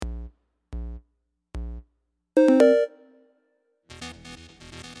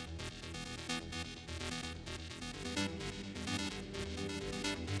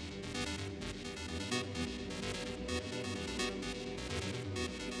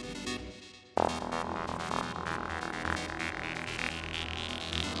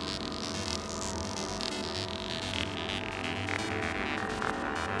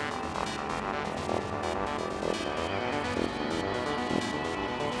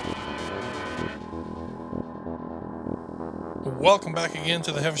Welcome back again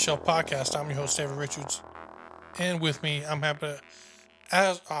to the Heavyshelf podcast. I'm your host, David Richards. And with me, I'm happy to,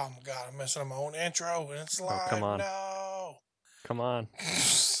 oh my God, I'm messing up my own intro and it's live. Come on. No. Come on.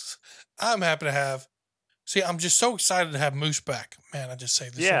 I'm happy to have, I'm just so excited to have Moose back. Man, I just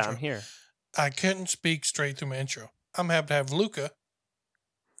saved this intro. I'm here. I couldn't speak straight through my intro. I'm happy to have Luca.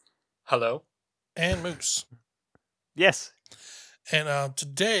 Hello. And Moose. Yes. And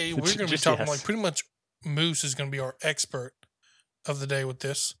today, we're going to be talking like pretty much Moose is going to be our expert of the day with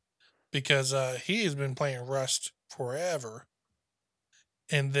this because he has been playing Rust forever.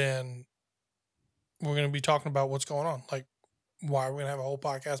 And then we're going to be talking about what's going on. Like, why are we going to have a whole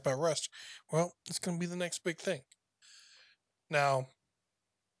podcast about Rust? Well, it's going to be the next big thing. Now,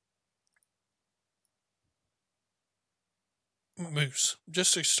 Moose,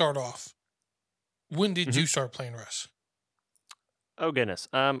 just to start off, when did you start playing Rust? Oh, goodness.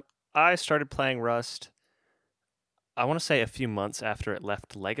 I started playing Rust, I want to say a few months after it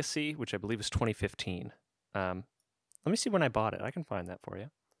left Legacy, which I believe was 2015. Let me see when I bought it. I can find that for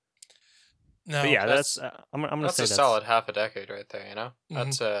you. No, but yeah, that's I'm going to say that's a solid half a decade right there, you know? Mm-hmm.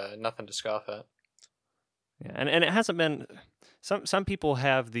 That's nothing to scoff at. Yeah, and it hasn't been... Some people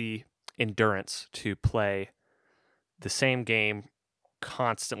have the endurance to play the same game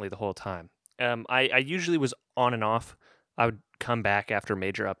constantly the whole time. I usually was on and off. I would come back after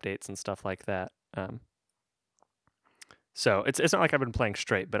major updates and stuff like that. So it's not like I've been playing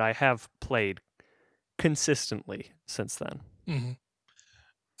straight, but I have played consistently since then. Mm-hmm.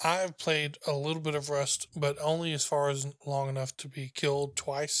 I've played a little bit of Rust, but only as far as long enough to be killed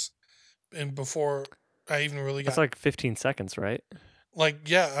twice, and before I even really got... That's like 15 seconds, right? Like,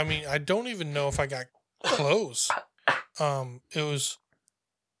 yeah, I mean, I don't even know if I got close. It was...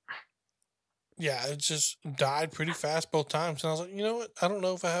 Yeah, it just died pretty fast both times. And I was like, you know what? I don't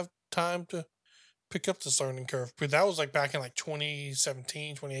know if I have time to pick up this learning curve. But that was like back in like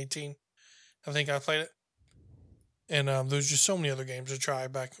 2017, 2018. I think I played it. And there's just so many other games to try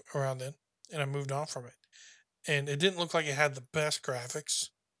back around then. And I moved on from it. And it didn't look like it had the best graphics.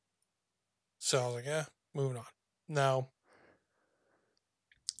 So I was like, yeah, moving on. Now,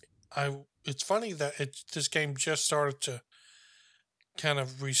 it's funny that this game just started to kind of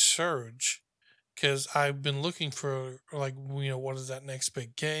resurge. Because I've been looking for, like, you know, what is that next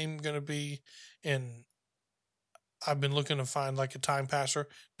big game going to be? And I've been looking to find, like, a time passer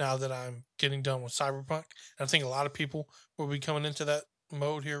now that I'm getting done with Cyberpunk. And I think a lot of people will be coming into that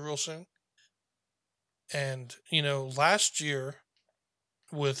mode here real soon. And, you know, last year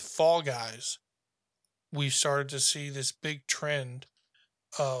with Fall Guys, we started to see this big trend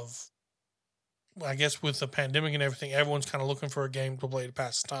of, I guess with the pandemic and everything, everyone's kind of looking for a game to play to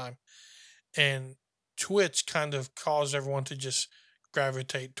pass the time. And Twitch kind of caused everyone to just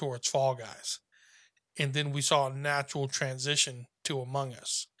gravitate towards Fall Guys. And then we saw a natural transition to Among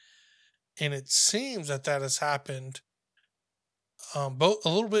Us. And it seems that has happened both a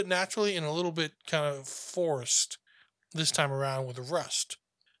little bit naturally and a little bit kind of forced this time around with Rust.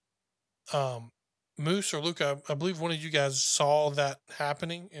 Moose or Luca, I believe one of you guys saw that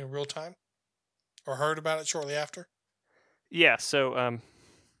happening in real time or heard about it shortly after. Yeah, so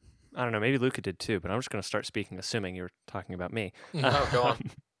I don't know, maybe Luca did too, but I'm just going to start speaking assuming you're talking about me. Oh, go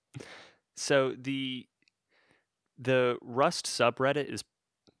on. So the Rust subreddit is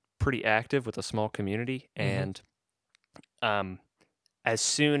pretty active with a small community, and as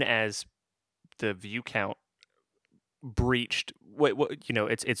soon as the view count breached what you know,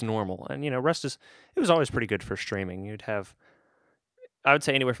 it's normal, and you know, Rust it was always pretty good for streaming. You'd have, I would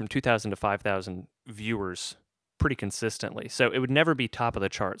say, anywhere from 2,000 to 5,000 viewers pretty consistently. So it would never be top of the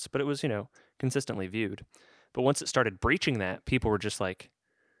charts, but it was, you know, consistently viewed. But once it started breaching that, people were just like,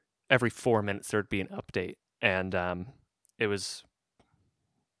 every 4 minutes there'd be an update, and it was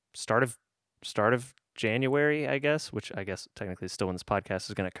start of January, I guess, which I guess technically is still when this podcast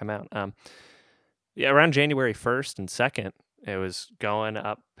is going to come out. Yeah, around January 1st and 2nd, it was going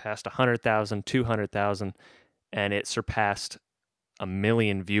up past 100,000, 200,000, and it surpassed 1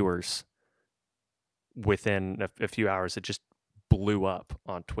 million viewers within a few hours. It just blew up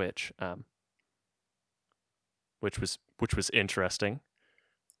on Twitch, which was interesting.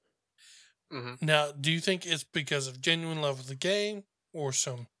 Mm-hmm. Now, do you think it's because of genuine love of the game or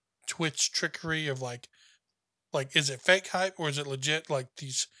some Twitch trickery of like is it fake hype or is it legit? Like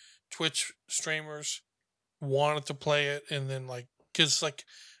these Twitch streamers wanted to play it and then like because like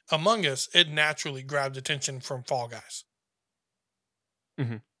Among Us, it naturally grabbed attention from Fall Guys,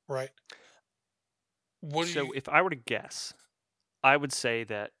 Mhm. right? What do So you? if I were to guess, I would say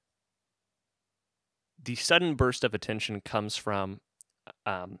that the sudden burst of attention comes from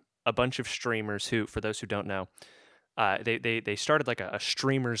a bunch of streamers who, for those who don't know, they started like a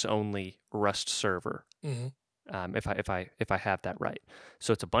streamers only Rust server. Mm-hmm. If I have that right,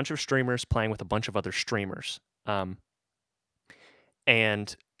 so it's a bunch of streamers playing with a bunch of other streamers, and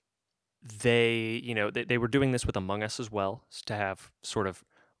they were doing this with Among Us as well, to have sort of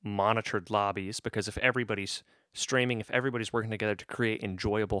monitored lobbies, because if everybody's streaming, if everybody's working together to create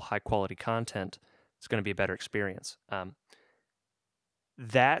enjoyable, high quality content, it's going to be a better experience.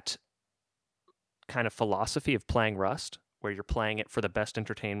 That kind of philosophy of playing Rust, where you're playing it for the best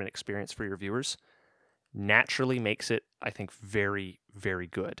entertainment experience for your viewers, naturally makes it, I think, very, very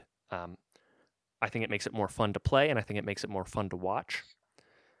good. I think it makes it more fun to play, and I think it makes it more fun to watch.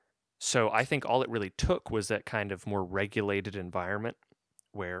 So I think all it really took was that kind of more regulated environment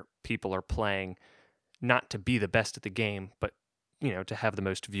where people are playing not to be the best at the game, but to have the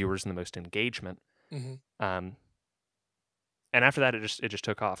most viewers and the most engagement. Mm-hmm. And after that, it just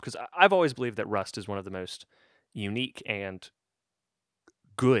took off, because I've always believed that Rust is one of the most unique and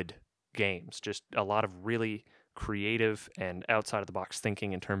good games. Just a lot of really creative and outside of the box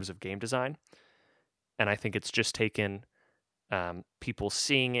thinking in terms of game design. And I think it's just taken people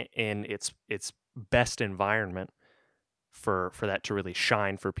seeing it in its best environment for that to really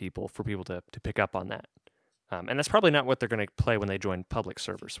shine for people to pick up on that. And that's probably not what they're going to play when they join public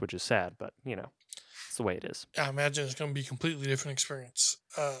servers, which is sad, but it's the way it is. I imagine it's going to be a completely different experience.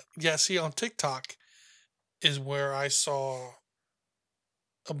 Yeah, see, on TikTok is where I saw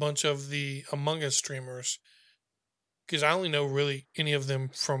a bunch of the Among Us streamers, because I only know really any of them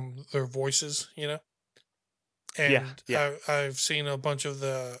from their voices, And Yeah. I've seen a bunch of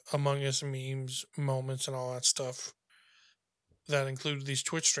the Among Us memes, moments, and all that stuff that included these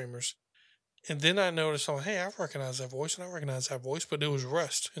Twitch streamers. And then I noticed, hey, I recognize that voice, and I recognize that voice, but it was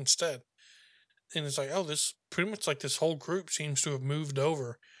Rust instead. And it's like, oh, this pretty much like this whole group seems to have moved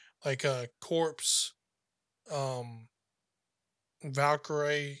over, like Corpse,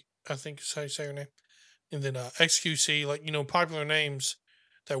 Valkyrie, I think is how you say her name, and then XQC, like popular names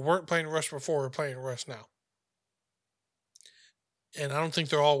that weren't playing Rust before are playing Rust now. And I don't think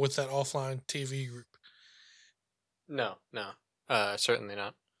they're all with that offline TV group. No, certainly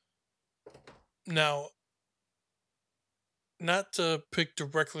not. Now, not to pick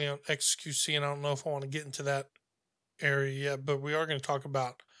directly on XQC, and I don't know if I want to get into that area yet, but we are going to talk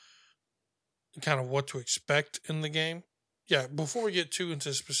about kind of what to expect in the game. Yeah, before we get too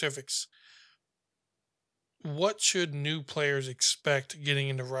into specifics, what should new players expect getting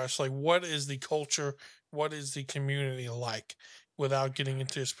into Rust? Like, what is the culture? What is the community like, without getting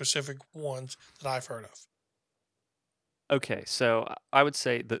into specific ones that I've heard of? Okay, so I would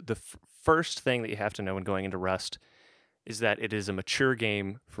say the first thing that you have to know when going into Rust is that it is a mature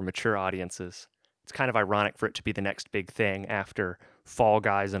game for mature audiences. It's kind of ironic for it to be the next big thing after Fall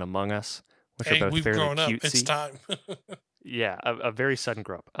Guys and Among Us, which are Hey, both we've fairly grown up. cutesy. It's time. Yeah, a very sudden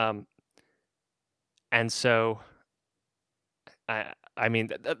grow up. And so, I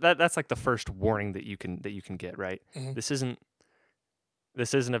mean that's like the first warning that you can get, right? Mhm. This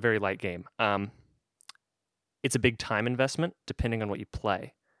isn't a very light game. It's a big time investment depending on what you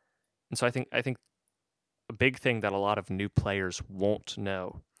play, and so I think a big thing that a lot of new players won't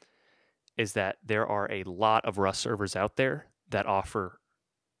know is that there are a lot of Rust servers out there that offer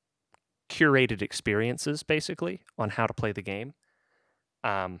curated experiences, basically, on how to play the game.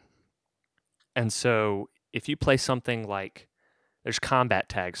 And so if you play something like, there's combat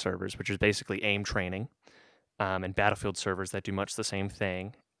tag servers, which is basically aim training, and battlefield servers that do much the same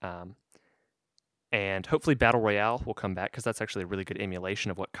thing. And hopefully Battle Royale will come back, because that's actually a really good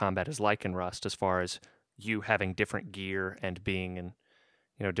emulation of what combat is like in Rust, as far as you having different gear and being in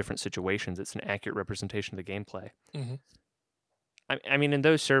different situations. It's an accurate representation of the gameplay. Mm-hmm. I mean, in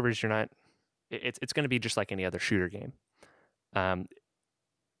those servers, you're not. It's going to be just like any other shooter game.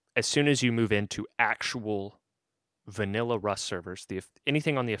 As soon as you move into actual vanilla Rust servers,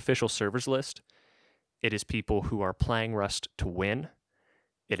 anything on the official servers list, it is people who are playing Rust to win.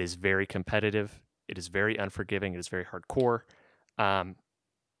 It is very competitive. It is very unforgiving. It is very hardcore.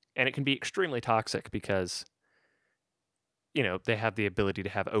 And it can be extremely toxic, because they have the ability to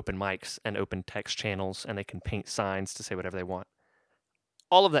have open mics and open text channels, and they can paint signs to say whatever they want.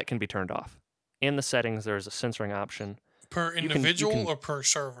 All of that can be turned off. In the settings, there is a censoring option. Per individual or per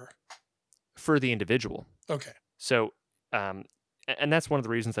server? For the individual. Okay. So, and that's one of the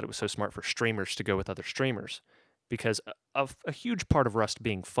reasons that it was so smart for streamers to go with other streamers, because a huge part of Rust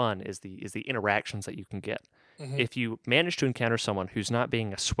being fun is the interactions that you can get. Mhm. If you manage to encounter someone who's not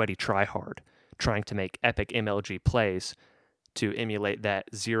being a sweaty tryhard, trying to make epic MLG plays to emulate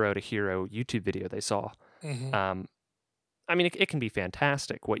that Zero to Hero YouTube video they saw, Mhm. I mean, it can be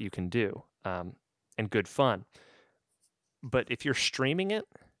fantastic what you can do, and good fun. But if you're streaming it,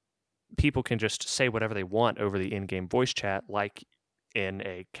 people can just say whatever they want over the in-game voice chat, like in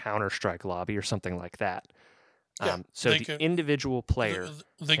a Counter-Strike lobby or something like that. Yeah, So they the could individual player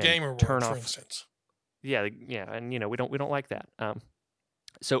the can gamer turn word, for off. instance. Yeah, and we don't like that.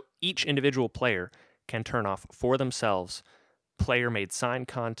 So each individual player can turn off for themselves player-made sign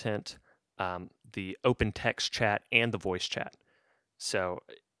content, the open text chat, and the voice chat. So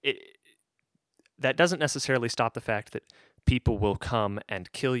it that doesn't necessarily stop the fact that people will come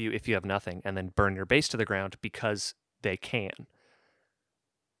and kill you if you have nothing, and then burn your base to the ground because they can.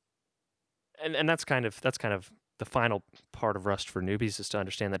 And that's kind of the final part of Rust for newbies, is to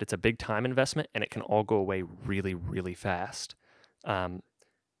understand that it's a big time investment and it can all go away really, really fast.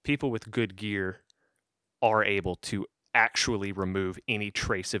 People with good gear are able to actually remove any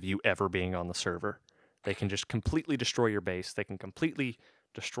trace of you ever being on the server. They can just completely destroy your base. They can completely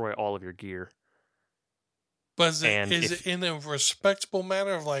destroy all of your gear. But is And it in a respectable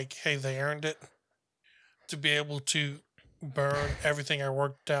manner of like, hey, they earned it to be able to burn everything I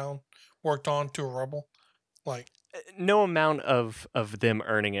worked on to a rubble? Like, no amount of them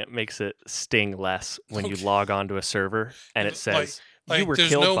earning it makes it sting less when you Okay. log on to a server and it Like- says you like were there's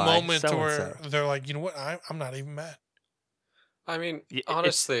killed no by moment so where and so. they're like, you know what, I'm not even mad. I mean, It's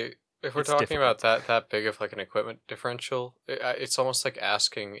honestly, if we're it's talking about difficult. that big of like an equipment differential, it's almost like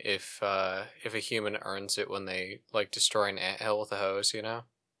asking if a human earns it when they like destroy an anthill with a hose. You know?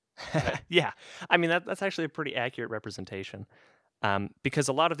 Yeah, I mean that's actually a pretty accurate representation, because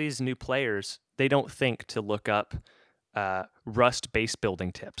a lot of these new players, they don't think to look up Rust base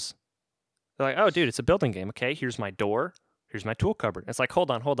building tips. They're like, oh, dude, it's a building game. Okay, here's my door. Here's my tool cupboard. It's like,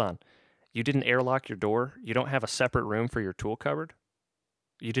 hold on. You didn't airlock your door. You don't have a separate room for your tool cupboard.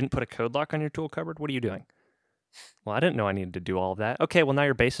 You didn't put a code lock on your tool cupboard. What are you doing? Well, I didn't know I needed to do all of that. Okay, well now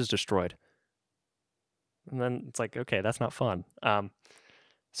your base is destroyed. And then it's like, okay, that's not fun.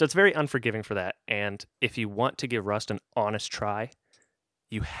 So it's very unforgiving for that. And if you want to give Rust an honest try,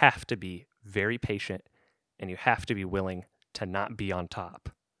 you have to be very patient and you have to be willing to not be on top.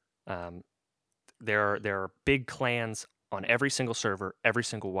 There are big clans on every single server, every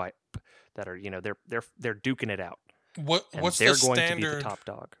single wipe that are, they're duking it out. And What's they're the going to be the standard? top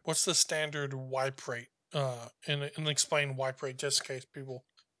dog. What's the standard wipe rate? And explain wipe rate just in case people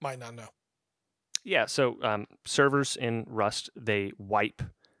might not know. Yeah, so servers in Rust, they wipe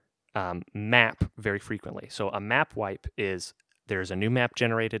map very frequently. So a map wipe is there's a new map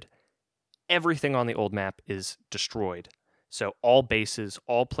generated, everything on the old map is destroyed. So all bases,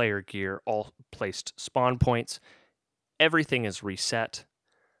 all player gear, all placed spawn points, everything is reset,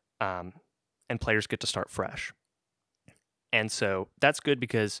 and players get to start fresh. And so that's good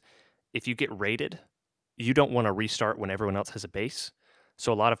because if you get raided, you don't want to restart when everyone else has a base.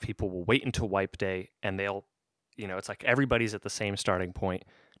 So a lot of people will wait until wipe day and they'll, it's like everybody's at the same starting point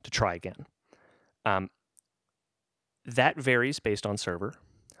to try again. That varies based on server.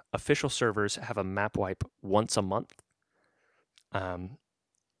 Official servers have a map wipe once a month.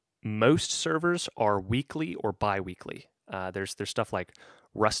 Most servers are weekly or bi-weekly. There's stuff like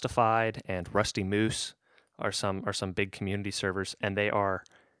Rustified and Rusty Moose are some big community servers, and they are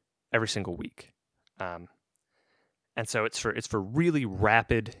every single week. And so it's for really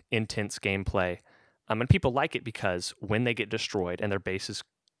rapid, intense gameplay. And people like it because when they get destroyed and their base is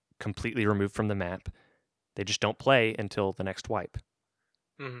completely removed from the map, they just don't play until the next wipe.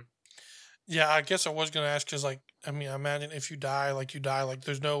 Mm-hmm. Yeah, I guess I was gonna ask because, like, I mean, I imagine if you die, like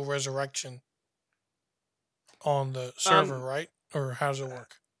there's no resurrection on the server, right? Or how does it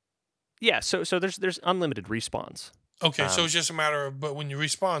work? Yeah, so there's unlimited respawns. Okay, so it's just a matter of, but when you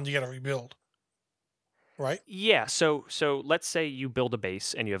respawn, you got to rebuild, right? Yeah, so let's say you build a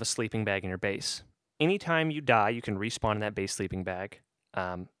base and you have a sleeping bag in your base. Anytime you die, you can respawn in that base sleeping bag.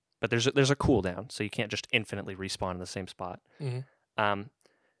 But there's a cooldown, so you can't just infinitely respawn in the same spot. Mm-hmm.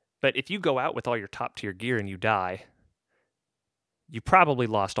 But if you go out with all your top tier gear and you die, you probably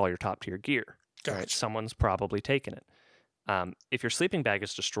lost all your top tier gear. Gotcha. Right? Someone's probably taken it. If your sleeping bag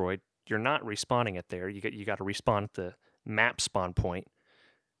is destroyed, you're not respawning it there. You got to respawn at the map spawn point,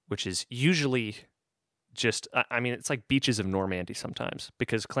 which is usually just, I mean, it's like beaches of Normandy sometimes,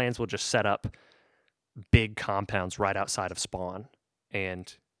 because clans will just set up big compounds right outside of spawn,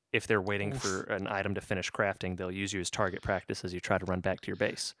 and if they're waiting Oof. for an item to finish crafting, they'll use you as target practice as you try to run back to your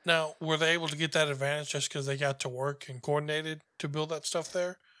base. Now, were they able to get that advantage just because they got to work and coordinated to build that stuff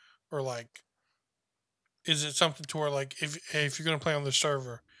there, or like, is it something to where like if you're gonna play on the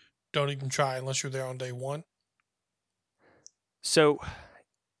server, don't even try unless you're there on day one? So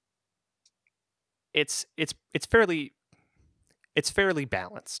it's fairly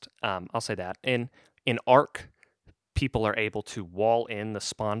balanced. I'll say that. In Arc, people are able to wall in the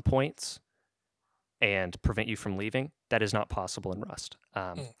spawn points and prevent you from leaving. That is not possible in Rust.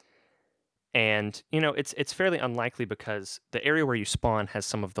 Mm. And it's fairly unlikely because the area where you spawn has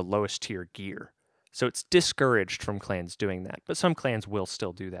some of the lowest tier gear. So it's discouraged from clans doing that, but some clans will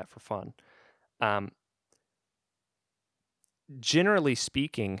still do that for fun. Generally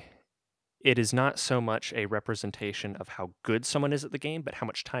speaking, it is not so much a representation of how good someone is at the game, but how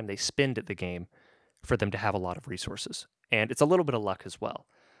much time they spend at the game for them to have a lot of resources. And it's a little bit of luck as well.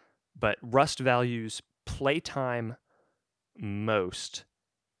 But Rust values playtime most,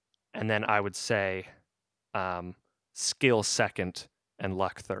 and then I would say skill second and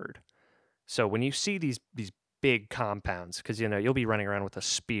luck third. So when you see these big compounds, because you'll be running around with a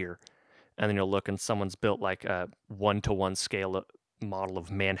spear, and then you'll look and someone's built like a 1-to-1 scale model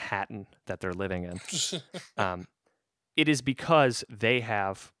of Manhattan that they're living in. It is because they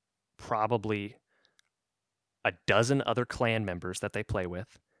have probably a dozen other clan members that they play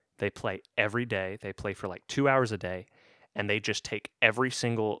with. They play every day. They play for like 2 hours a day, and they just take every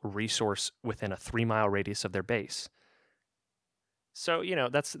single resource within a 3-mile radius of their base. So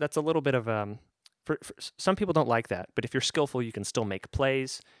that's a little bit of for some people don't like that, but if you're skillful, you can still make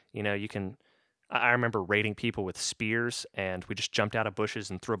plays. You can. I remember raiding people with spears, and we just jumped out of bushes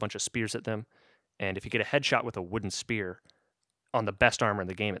and threw a bunch of spears at them. And if you get a headshot with a wooden spear on the best armor in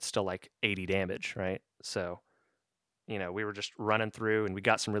the game, it's still like 80 damage, right? So, we were just running through, and we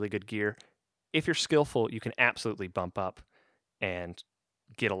got some really good gear. If you're skillful, you can absolutely bump up and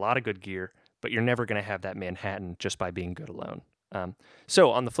get a lot of good gear, but you're never going to have that Manhattan just by being good alone.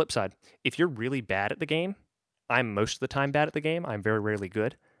 So on the flip side, if you're really bad at the game, I'm most of the time bad at the game. I'm very rarely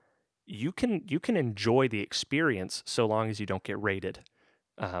good. You can enjoy the experience so long as you don't get raided.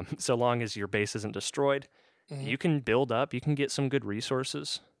 So long as your base isn't destroyed, Mhm. you can build up. You can get some good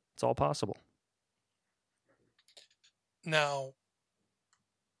resources. It's all possible. Now,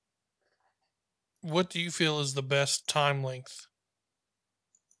 what do you feel is the best time length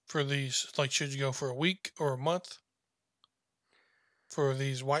for these? Like, should you go for a week or a month for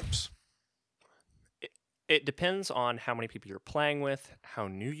these wipes? It depends on how many people you're playing with, how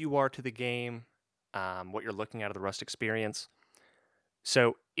new you are to the game, what you're looking at of the Rust experience.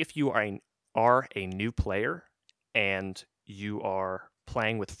 So if you are a new player and you are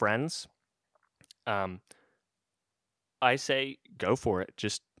playing with friends, I say go for it.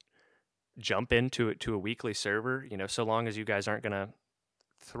 Just jump into it to a weekly server. So long as you guys aren't gonna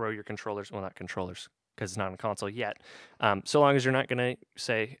throw your controllers. Well, not controllers because it's not on console yet. So long as you're not gonna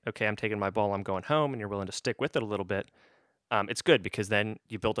say, okay, I'm taking my ball, I'm going home, and you're willing to stick with it a little bit. It's good because then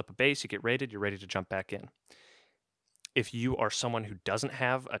you build up a base, you get raided, you're ready to jump back in. If you are someone who doesn't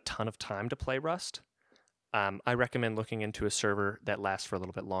have a ton of time to play Rust, I recommend looking into a server that lasts for a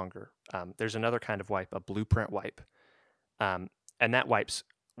little bit longer. There's another kind of wipe, a blueprint wipe, and that wipes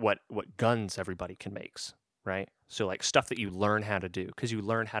what guns everybody can makes, right? So like stuff that you learn how to do because you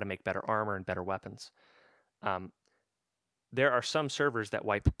learn how to make better armor and better weapons. There are some servers that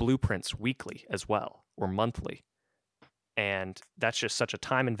wipe blueprints weekly as well or monthly, and that's just such a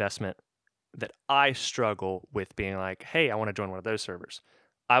time investment that I struggle with being like, hey, I want to join one of those servers.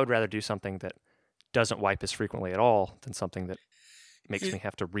 I would rather do something that doesn't wipe as frequently at all than something that makes me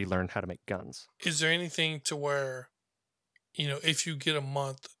have to relearn how to make guns. Is there anything to where, if you get a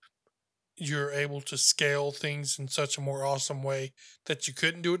month, you're able to scale things in such a more awesome way that you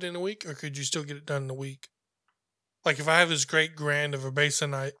couldn't do it in a week, or could you still get it done in a week? Like if I have this great grand of a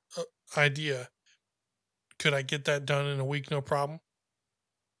basin idea, could I get that done in a week, no problem?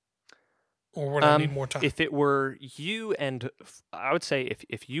 Or would I need more time? If it were you and I would say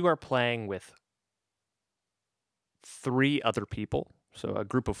if you are playing with 3 other people, so a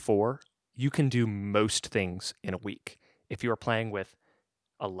group of 4, you can do most things in a week. If you are playing with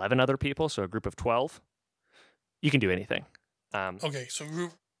 11 other people, so a group of 12, you can do anything. Okay, so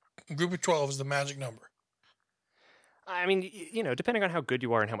group of 12 is the magic number. I mean, depending on how good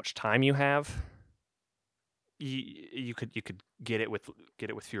you are and how much time you have, you could get it with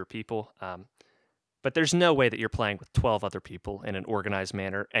fewer people. But there's no way that you're playing with 12 other people in an organized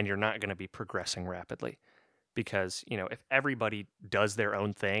manner and you're not going to be progressing rapidly. Because, if everybody does their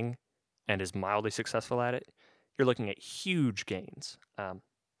own thing and is mildly successful at it, you're looking at huge gains.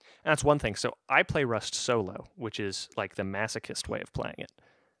 That's one thing. So I play Rust solo, which is like the masochist way of playing it.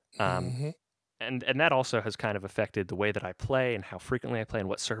 Um, Hmm. and that also has kind of affected the way that I play and how frequently I play and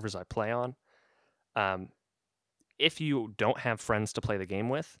what servers I play on. Um, if you don't have friends to play the game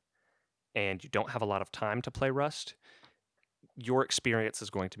with and you don't have a lot of time to play Rust, your experience is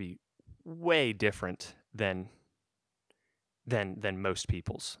going to be way different than most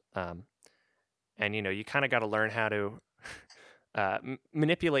people's. And you kind of got to learn how to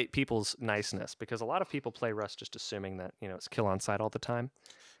manipulate people's niceness, because a lot of people play Rust just assuming that it's kill on sight all the time.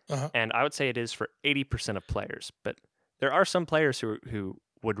 Uh-huh. And I would say it is for 80% of players, but there are some players who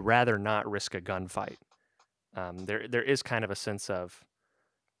would rather not risk a gunfight. There is kind of a sense of,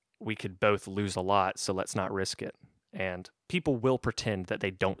 we could both lose a lot, so let's not risk it. And people will pretend that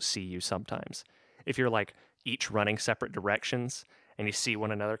they don't see you sometimes. If you're like each running separate directions and you see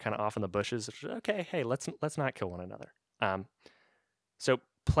one another kind of off in the bushes, it's okay, hey, let's not kill one another. So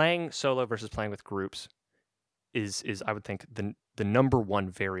playing solo versus playing with groups is I would think the number one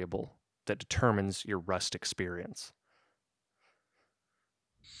variable that determines your Rust experience.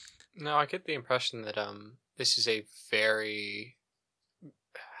 No, I get the impression that this is a very,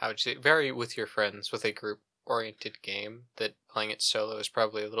 how would you say, very with your friends, with a group oriented game, that playing it solo is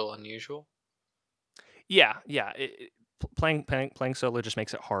probably a little unusual. Yeah. Playing solo just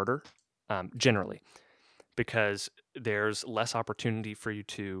makes it harder, generally, because there's less opportunity for you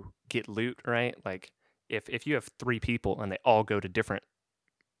to get loot, right? Like if you have 3 people and they all go to different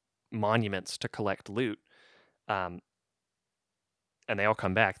monuments to collect loot, um, and they all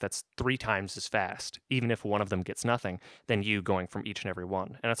come back, that's 3 times as fast, even if one of them gets nothing, than you going from each and every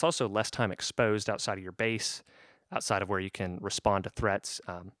one. And it's also less time exposed outside of your base, outside of where you can respond to threats.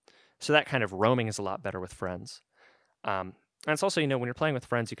 So that kind of roaming is a lot better with friends. And it's also, when you're playing with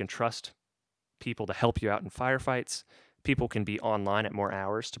friends, you can trust people to help you out in firefights. People can be online at more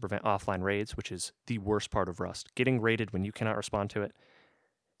hours to prevent offline raids, which is the worst part of Rust. Getting raided when you cannot respond to it,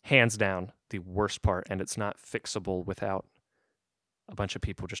 hands down, the worst part, and it's not fixable without a bunch of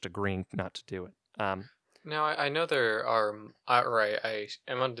people just agreeing not to do it. Now, I know there are, I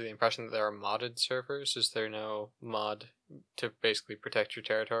am under the impression that there are modded servers. Is there no mod to basically protect your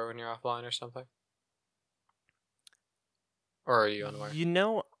territory when you're offline or something? Or are you unaware?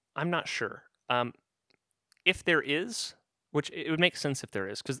 I'm not sure. If there is, which it would make sense if there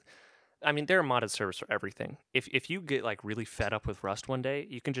is, because there are modded servers for everything. If you get like really fed up with Rust one day,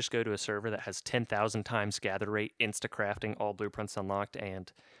 you can just go to a server that has 10,000 times gather rate, insta crafting, all blueprints unlocked,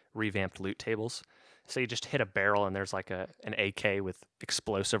 and revamped loot tables. So you just hit a barrel and there's like an AK with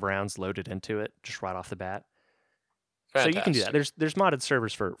explosive rounds loaded into it just right off the bat. So you can do that. Fantastic. There's modded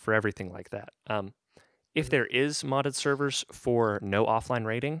servers for everything like that. If Mhm. there is modded servers for no offline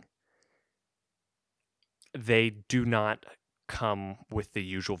raiding, they do not come with the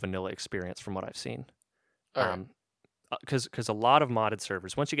usual vanilla experience from what I've seen. All right. Because a lot of modded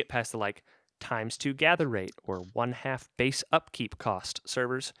servers, once you get past the like ×2 gather rate or 1/2 base upkeep cost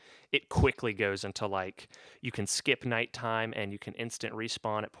servers, it quickly goes into like you can skip nighttime and you can instant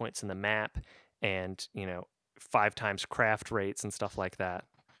respawn at points in the map, and 5 times craft rates and stuff like that.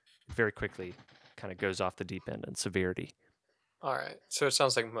 Very quickly kind of goes off the deep end in severity. All right. So it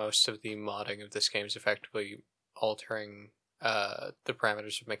sounds like most of the modding of this game is effectively altering the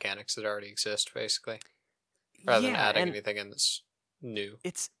parameters of mechanics that already exist, basically, rather than Yeah, adding and anything in that's new.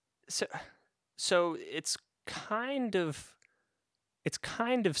 it's so so it's kind of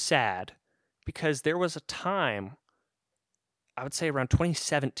sad, because there was a time, I would say around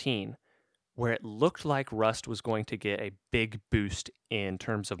 2017, where it looked like Rust was going to get a big boost in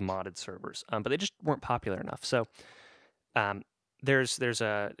terms of modded servers, but they just weren't popular enough. So um,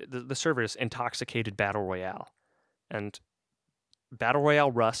 the server is Intoxicated Battle Royale, and Battle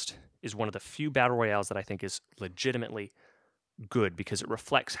Royale Rust is one of the few battle royales that I think is legitimately good, because it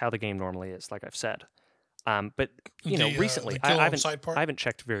reflects how the game normally is, like I've said. But recently, The I kill on haven't site I part. haven't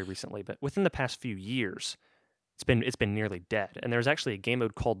checked very recently, but within the past few years, it's been nearly dead. And there's actually a game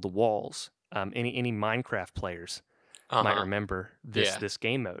mode called The Walls. Any Minecraft players Uh might huh. remember this Yeah. this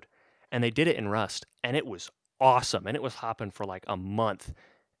game mode, and they did it in Rust, and it was awesome, and it was hopping for like a month,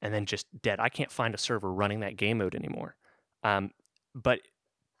 and then just dead. I can't find a server running that game mode anymore. But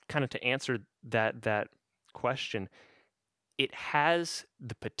kind of to answer that question, it has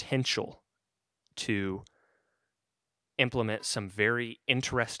the potential to implement some very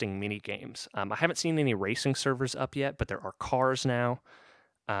interesting mini games. I haven't seen any racing servers up yet, but there are cars now.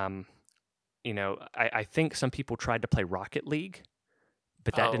 Um, I think some people tried to play Rocket League,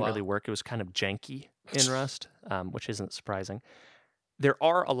 but that Oh didn't really wow. work. It was kind of janky in Rust, which isn't surprising. there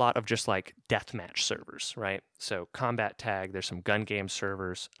are a lot of just like deathmatch servers, right? So combat tag, there's some gun game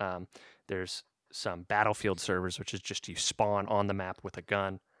servers, there's some battlefield servers, which is just you spawn on the map with a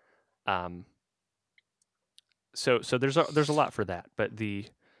gun. Um, so there's a lot for that, but the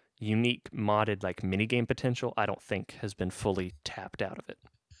unique modded like minigame potential, I don't think has been fully tapped out of it.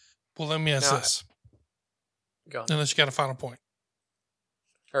 Well, let me ask Now, this, go on. unless you got a final point.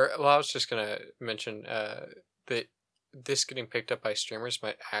 I was just gonna mention that this getting picked up by streamers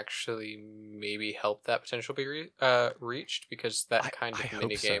might actually maybe help that potential be reached, because that kind of I hope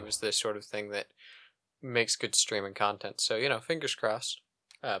mini game so. is the sort of thing that makes good streaming content. So fingers crossed.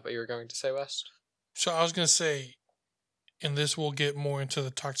 But you were going to say, West? So I was going to say, and this will get more into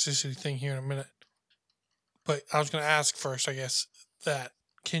the toxicity thing here in a minute, but I was going to ask first, I guess, that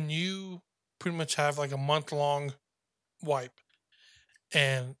can you pretty much have like a month-long wipe,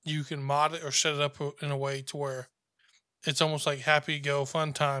 and you can mod it or set it up in a way to where it's almost like Happy Go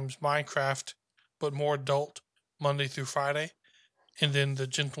Fun Times Minecraft, but more adult, Monday through Friday, and then the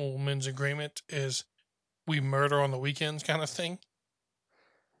gentleman's agreement is we murder on the weekends kind of thing?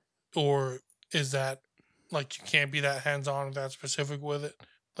 Or is that like you can't be that hands-on or that specific with it?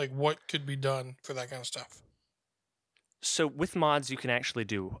 Like, what could be done for that kind of stuff? So with mods, you can actually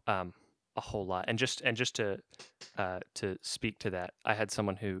do a whole lot. And just to speak to that, I had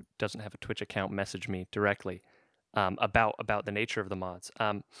someone who doesn't have a Twitch account message me directly about the nature of the mods.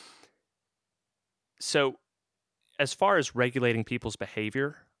 So as far as regulating people's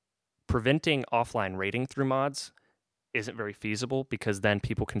behavior, preventing offline raiding through mods isn't very feasible, because then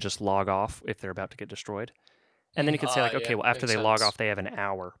people can just log off if they're about to get destroyed. And then you could say like, okay, Yeah, well, after makes they log sense. off, they have an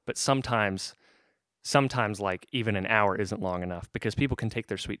hour. But sometimes like even an hour isn't long enough, because people can take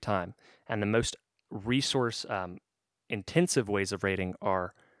their sweet time. And the most resource intensive ways of raiding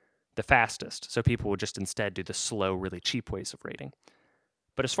are the fastest. So people will just instead do the slow, really cheap ways of raiding.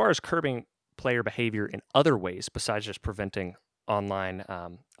 But as far as curbing player behavior in other ways besides just preventing offline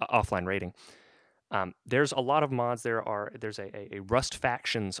raiding, there's a lot of mods. There's a Rust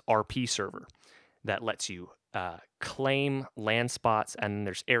Factions RP server that lets you claim land spots, and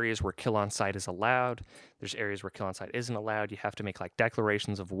there's areas where kill on site is allowed. There's areas where kill on site isn't allowed. You have to make like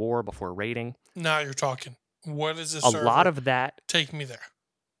declarations of war before raiding. Now you're talking. What is the A lot server? of that, Take me there.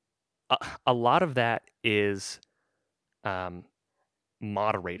 a lot of that is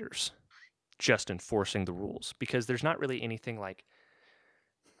moderators just enforcing the rules, because there's not really anything like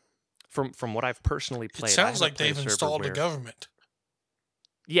from what I've personally It played. I sounds haven't like played a they've server installed the where government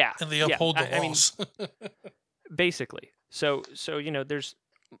yeah, and they yeah. uphold the I mean, laws. basically. So there's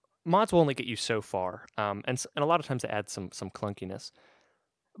mods will only get you so far, and a lot of times they add some clunkiness.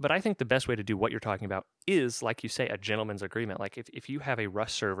 But I think the best way to do what you're talking about is, like you say, a gentleman's agreement. Like if you have a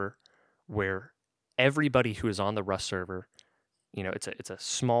Rust server where everybody who is on the Rust server, it's a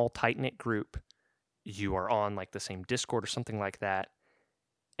small tight knit group. You are on like the same Discord or something like that,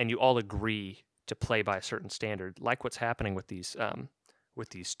 and you all agree to play by a certain standard, like what's happening with these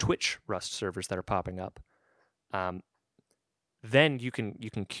Twitch Rust servers that are popping up. Then you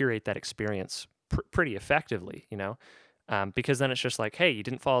can curate that experience pretty effectively, because then it's just like, hey, you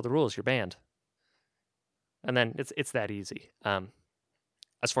didn't follow the rules, you're banned, and then it's that easy.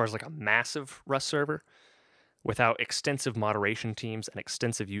 As far as like a massive Rust server without extensive moderation teams and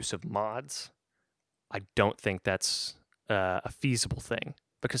extensive use of mods, I don't think that's a feasible thing,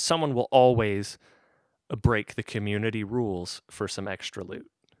 because someone will always break the community rules for some extra loot.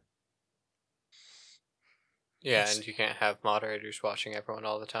 Yeah, and you can't have moderators watching everyone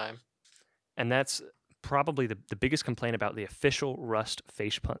all the time. And that's probably the biggest complaint about the official Rust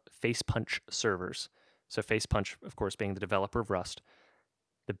Facepunch servers. So Facepunch, of course, being the developer of Rust.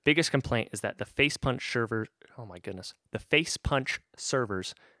 The biggest complaint is that the Facepunch server, oh my goodness, the Facepunch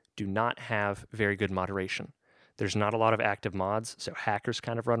servers do not have very good moderation. There's not a lot of active mods, so hackers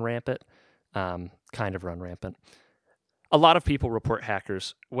kind of run rampant. A lot of people report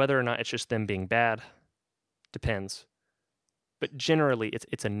hackers. Whether or not it's just them being bad depends. But generally,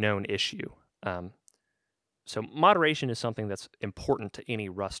 it's a known issue. So moderation is something that's important to any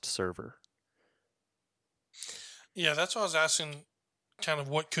Rust server. Yeah, that's why I was asking kind of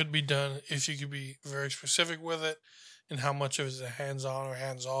what could be done if you could be very specific with it, and how much of it is a hands-on or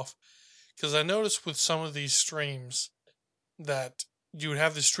hands-off. Because I noticed with some of these streams that you would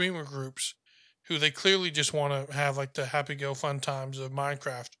have the streamer groups who they clearly just want to have like the happy go fun times of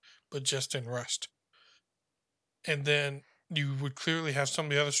Minecraft, but just in Rust. And then you would clearly have some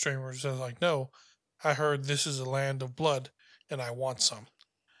of the other streamers that are like, no, I heard this is a land of blood and I want some.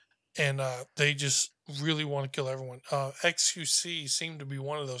 And they just really want to kill everyone. XQC seemed to be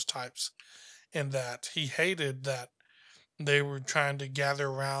one of those types, in that he hated that they were trying to gather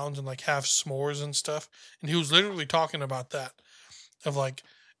around and like have s'mores and stuff. And he was literally talking about that of like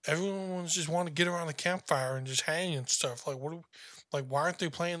everyone just want to get around the campfire and just hang and stuff. Like like why aren't they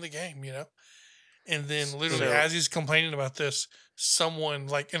playing the game? And then literally So as he's complaining about this, someone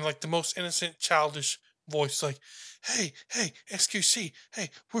like in like the most innocent, childish voice, like, hey, XQC, hey,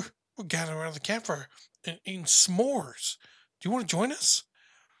 we're gathering around the campfire and eating s'mores. Do you want to join us?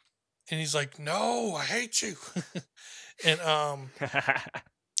 And he's like, no, I hate you. And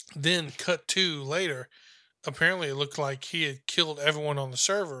then cut to later, apparently it looked like he had killed everyone on the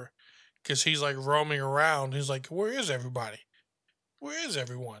server because he's like roaming around. He's like, where is everybody? Where is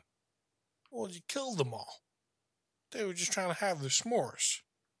everyone? Well, you killed them all. They were just trying to have their s'mores.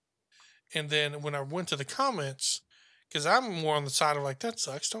 And then when I went to the comments, because I'm more on the side of like, that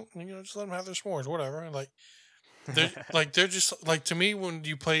sucks. Don't, just let them have their s'mores, whatever. They're just like, to me, when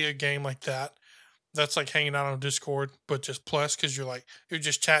you play a game like that, that's like hanging out on Discord, but just plus because you're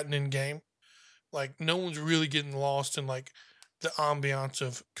just chatting in game. Like no one's really getting lost in like the ambiance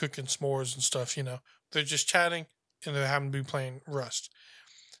of cooking s'mores and stuff. They're just chatting and they happen to be playing Rust.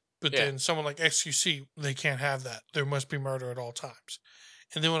 But Yeah. then someone like XQC, they can't have that. There must be murder at all times.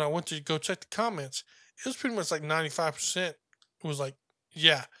 And then when I went to go check the comments, it was pretty much like 95% was like,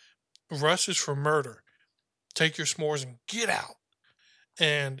 yeah, Rust is for murder. Take your s'mores and get out.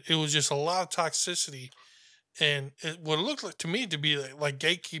 And it was just a lot of toxicity. And what it looked like to me to be like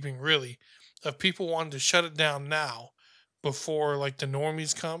gatekeeping, really, of people wanting to shut it down now before like the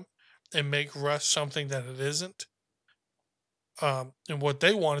normies come and make Rust something that it isn't. And what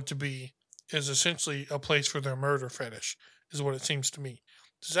they want it to be is essentially a place for their murder fetish, is what it seems to me.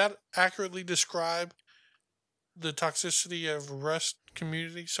 Does that accurately describe the toxicity of Rust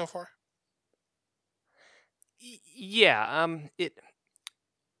community so far? Yeah.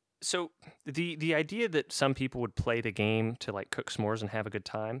 So the idea that some people would play the game to like cook s'mores and have a good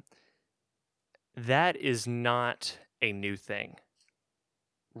time, that is not a new thing.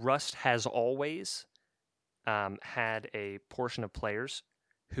 Rust has always had a portion of players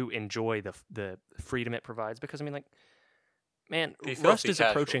who enjoy the freedom it provides, because I mean, like, man, The Rust filthy is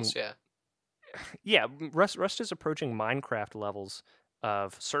approaching casuals, yeah, Rust is approaching Minecraft levels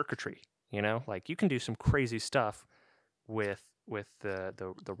of circuitry. Like you can do some crazy stuff with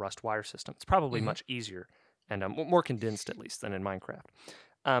the Rust wire system. It's probably Mhm. much easier and more condensed, at least, than in Minecraft.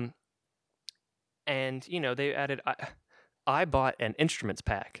 And they added. I bought an instruments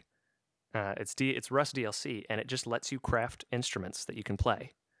pack. It's Rust DLC, and it just lets you craft instruments that you can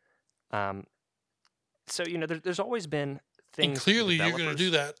play. So there's always been And things clearly you're going to do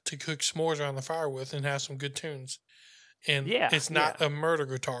developers. that to cook s'mores around the fire with and have some good tunes. And Yeah, it's yeah. not a murder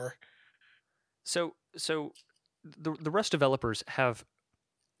guitar. So the Rust developers have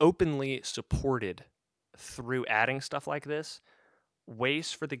openly supported, through adding stuff like this,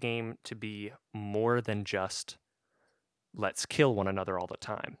 ways for the game to be more than just let's kill one another all the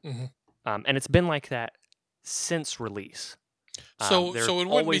time. Mm-hmm. And it's been like that since release. So There have it wouldn't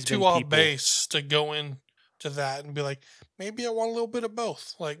be always too been off people. base to go into that and be like, maybe I want a little bit of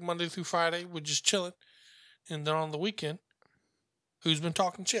both. Like Monday through Friday, we're just chilling. And then on the weekend, who's been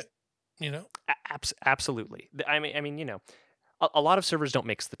talking shit? Absolutely. I mean, a lot of servers don't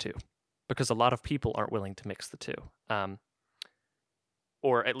mix the two because a lot of people aren't willing to mix the two,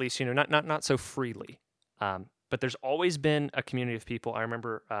 or at least not so freely. But there's always been a community of people. I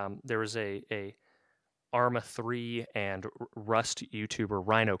remember there was a Arma 3 and Rust YouTuber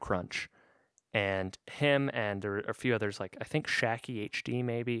Rhino Crunch, and him and there are a few others, like I think Shaky HD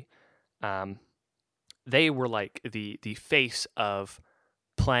maybe. They were like the face of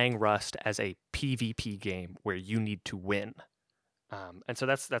playing Rust as a PvP game where you need to win. And so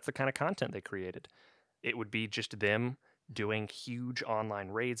that's the kind of content they created. It would be just them doing huge online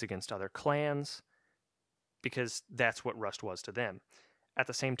raids against other clans, because that's what Rust was to them. At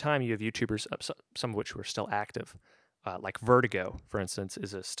the same time, you have YouTubers, some of which were still active, like Vertigo, for instance,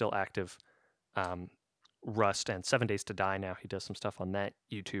 is a still active Rust and 7 Days to Die now. He does some stuff on that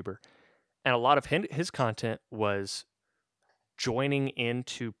YouTuber. And a lot of his content was joining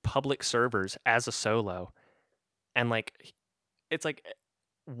into public servers as a solo, and like it's like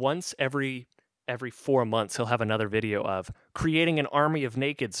once every 4 months he'll have another video of creating an army of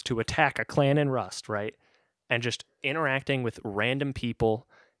nakeds to attack a clan in Rust, right? And just interacting with random people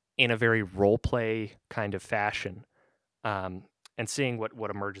in a very role play kind of fashion, and seeing what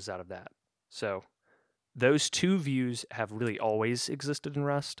emerges out of that. So those two views have really always existed in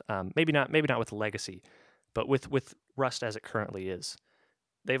Rust. Maybe not with Legacy, but with Rust as it currently is.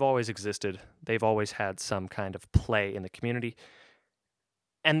 They've always existed. They've always had some kind of play in the community.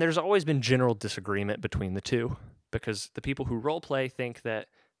 And there's always been general disagreement between the two. because the people who roleplay think that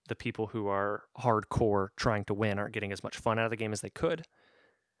the people who are hardcore trying to win aren't getting as much fun out of the game as they could.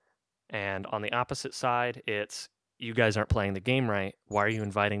 And on the opposite side, it's you guys aren't playing the game right. Why are you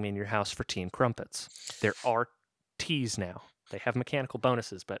inviting me in your house for tea and crumpets? There are teas now. They have mechanical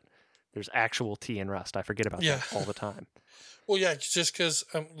bonuses, but there's actual tea in Rust. I forget about that all the time. Well, yeah, just because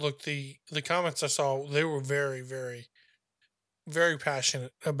look, the comments I saw, they were very, very, very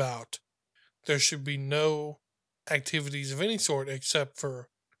passionate about there should be no activities of any sort except for,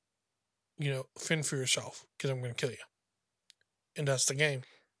 fend for yourself because I'm going to kill you, and that's the game.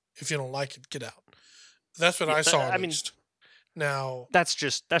 If you don't like it, get out. That's what I saw at least. Now that's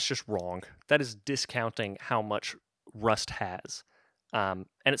just wrong. That is discounting how much Rust has, and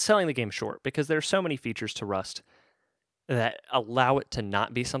it's selling the game short because there's so many features to Rust that allow it to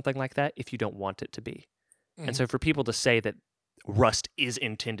not be something like that if you don't want it to be. Mm-hmm. And so for people to say that Rust is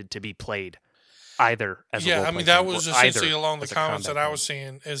intended to be played either as a role-playing that game was or essentially along the as a comments that I game. was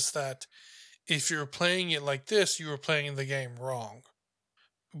seeing is that if you're playing it like this, you were playing the game wrong.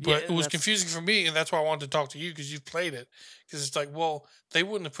 But it was confusing for me, and that's why I wanted to talk to you because you've played it. Because it's like, well, they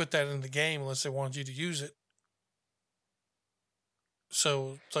wouldn't have put that in the game unless they wanted you to use it.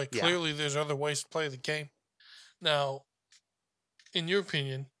 So it's like clearly there's other ways to play the game. Now, in your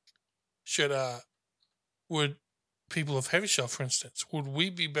opinion, would people of Heavyshelf, for instance, would we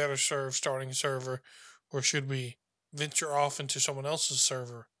be better served starting a server, or should we venture off into someone else's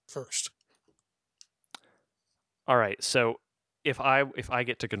server first? All right, so if I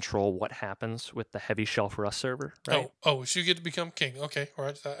get to control what happens with the Heavyshelf Rust server, right? Oh, if you get to become king, okay, all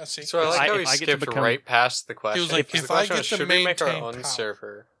right, I see. So I like how he skipped right past the question. He was like, if I get to maintain power.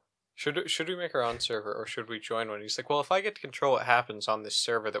 Server? Should we make our own server, or should we join one? He's like, well, if I get to control what happens on this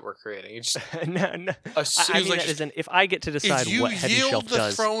server that we're creating, you just no. I mean that isn't. If I get to decide what Heavyshelf does, if you yield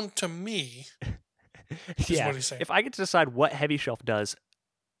the throne to me, is what he's saying. If I get to decide what Heavyshelf does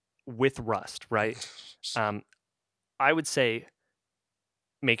with Rust, right? I would say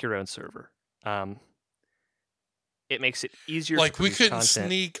make your own server. It makes it easier. Like to we couldn't content.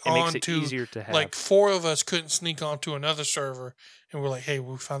 sneak it makes onto. It easier to have. Like 4 of us couldn't sneak onto another server, and we're like, "Hey,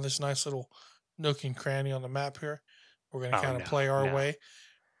 we found this nice little nook and cranny on the map here. We're gonna kind of play our way."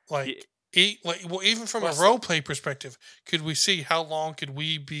 Like, even from a role play perspective, could we see how long could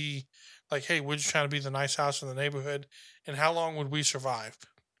we be? Like, hey, we're just trying to be the nice house in the neighborhood, and how long would we survive?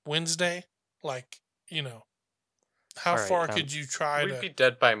 Wednesday, how far could you try to? We'd be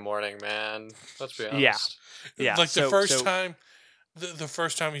dead by morning, man. Let's be honest. Yeah. Like the first time, the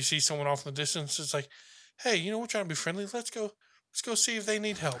first time you see someone off in the distance, it's like, hey, we're trying to be friendly. Let's go see if they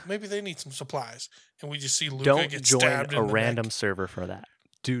need help. Maybe they need some supplies. And we just see Luca get stabbed in the neck. Don't join a random server for that.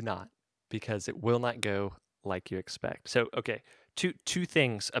 Do not, because it will not go like you expect. So, okay, two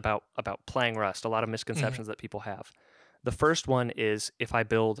things about playing Rust. A lot of misconceptions that people have. The first one is if I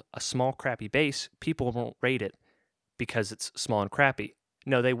build a small, crappy base, people won't raid it because it's small and crappy.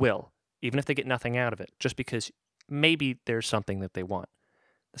 No, they will, even if they get nothing out of it, just because maybe there's something that they want.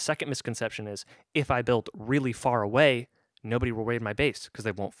 The second misconception is if I build really far away, nobody will raid my base because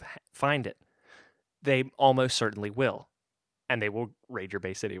they won't find it. They almost certainly will, and they will raid your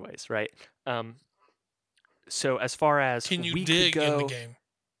base anyways, right? So as far as can you dig in the game?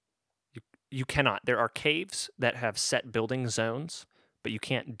 You cannot. There are caves that have set building zones, but you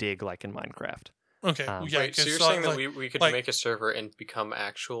can't dig like in Minecraft. Okay. Wait, so you're saying that we could make a server and become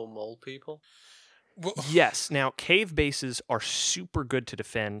actual mole people? Well, yes. Now, cave bases are super good to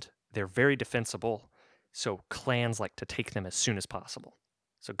defend. They're very defensible. So clans like to take them as soon as possible.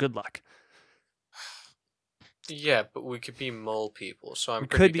 So good luck. Yeah, but we could be mole people. So I'm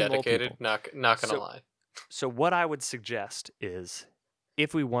pretty dedicated. Not gonna lie. So what I would suggest is,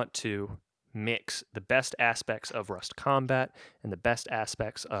 if we want to mix the best aspects of Rust combat and the best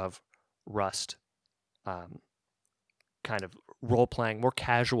aspects of Rust kind of role-playing, more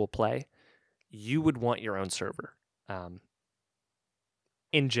casual play, you would want your own server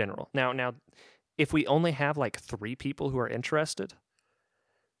in general. Now, if we only have like 3 people who are interested,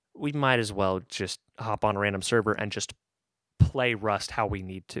 we might as well just hop on a random server and just play Rust how we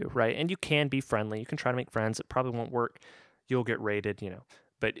need to, right? And you can be friendly. You can try to make friends. It probably won't work. You'll get raided,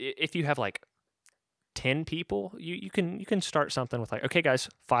 But if you have like 10 people, you can start something with like, okay, guys,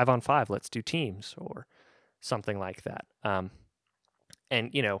 5-on-5, let's do teams or something like that. And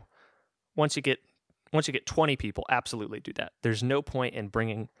once you get 20 people, absolutely do that. There's no point in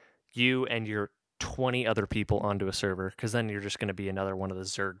bringing you and your 20 other people onto a server because then you're just going to be another one of the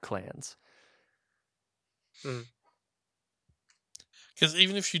Zerg clans. Because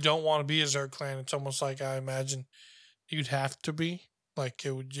even if you don't want to be a Zerg clan, it's almost like I imagine you'd have to be. Like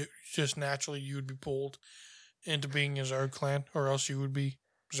it would just naturally you would be pulled into being a Zerg clan, or else you would be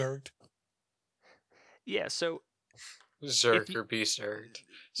Zerged. Yeah, so Zerg or be Zerged.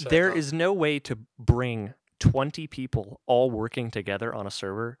 there is no way to bring 20 people all working together on a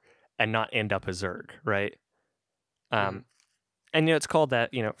server and not end up a Zerg, right? And it's called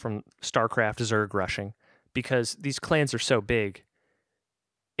that, from StarCraft, Zerg rushing, because these clans are so big,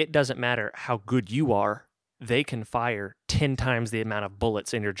 it doesn't matter how good you are, they can fire 10 times the amount of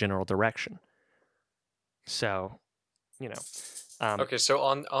bullets in your general direction. So, okay, so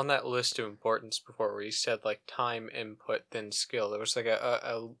on that list of importance before, where you said like time input then skill, there was like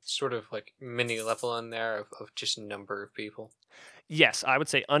a sort of like mini level in there of just number of people. Yes, I would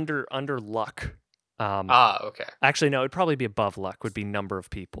say under luck. Okay. Actually, no, it'd probably be above luck. Would be number of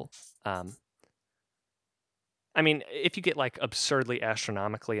people. I mean, if you get like absurdly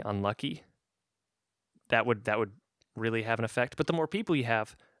astronomically unlucky, that would really have an effect. But the more people you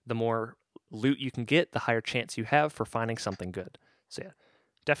have, the more loot you can get, the higher chance you have for finding something good. So yeah,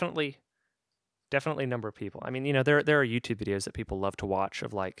 definitely number of people. I mean, there are YouTube videos that people love to watch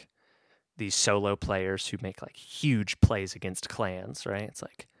of like these solo players who make like huge plays against clans, right? It's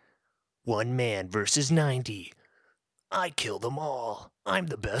like 1 man versus 90. I kill them all. I'm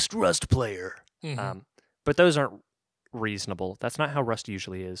the best Rust player. Mm-hmm. But those aren't reasonable. That's not how Rust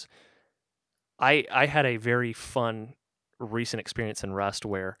usually is. I had a very fun recent experience in Rust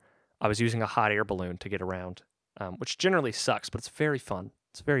where I was using a hot air balloon to get around, which generally sucks, but it's very fun.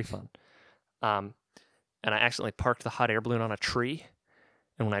 It's very fun. And I accidentally parked the hot air balloon on a tree.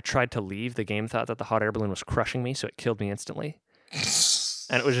 And when I tried to leave, the game thought that the hot air balloon was crushing me, so it killed me instantly.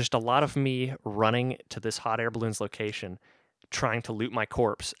 And it was just a lot of me running to this hot air balloon's location, trying to loot my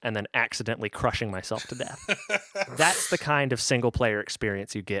corpse, and then accidentally crushing myself to death. That's the kind of single-player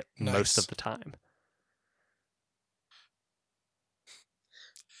experience you get most of the time.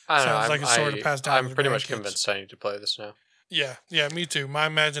 I don't Sounds know. like a sort of passed down. I'm pretty much convinced I need to play this now. Yeah, me too. My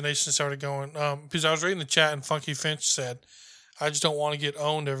imagination started going. Because I was reading the chat and Funky Finch said, I just don't want to get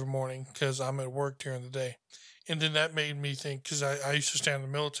owned every morning because I'm at work during the day. And then that made me think, because I used to stand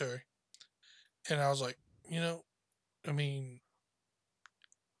in the military. And I was like, I mean,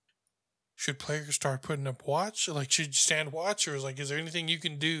 should players start putting up watch? Like, should you stand watch? Or is there anything you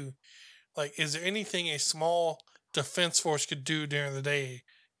can do? Like, is there anything a small defense force could do during the day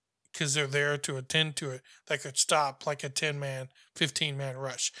because they're there to attend to it that could stop like a 10-man, 15-man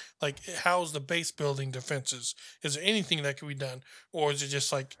rush? Like, how's the base building defenses? Is there anything that can be done? Or is it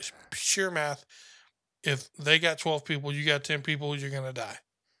just like sheer math? If they got 12 people, you got 10 people, you're going to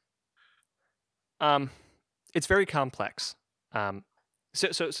die. It's very complex.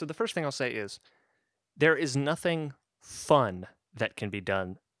 So the first thing I'll say is there is nothing fun that can be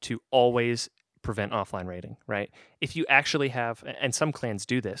done to always prevent offline raiding, right? If you actually have, and some clans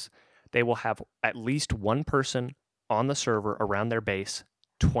do this, they will have at least one person on the server around their base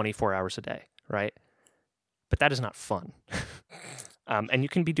 24 hours a day, right? But that is not fun. And you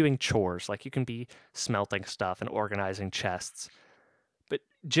can be doing chores, like you can be smelting stuff and organizing chests. But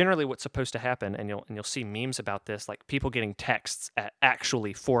generally what's supposed to happen, and you'll see memes about this, like people getting texts at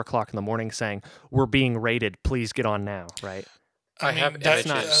actually 4 o'clock in the morning saying, "We're being raided, please get on now," right? I have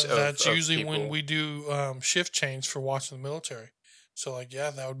images that's of usually people. when we do shift change for watching the military. So,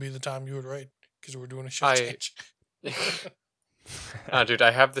 that would be the time you would raid because we're doing a shift change. Dude,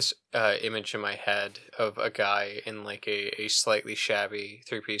 I have this image in my head of a guy in like a slightly shabby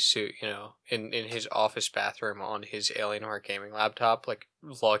 3-piece suit, in his office bathroom on his Alienware gaming laptop, like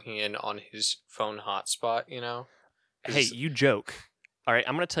logging in on his phone hotspot, Hey, you joke. All right,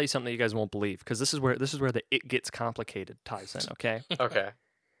 I'm going to tell you something that you guys won't believe, because this is where the "it gets complicated" ties in, okay? Okay.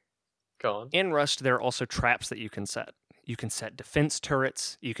 Go on. In Rust, there are also traps that you can set. You can set defense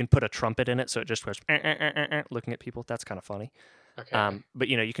turrets. You can put a trumpet in it so it just goes looking at people. That's kind of funny. Okay. But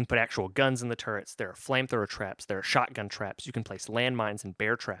you can put actual guns in the turrets. There are flamethrower traps. There are shotgun traps. You can place landmines and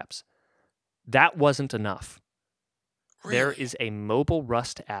bear traps. That wasn't enough. Really? There is a mobile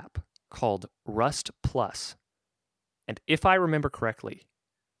Rust app called Rust Plus. And if I remember correctly,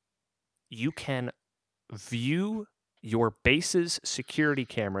 you can view your base's security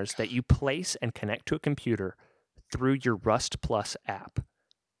cameras that you place and connect to a computer through your Rust Plus app.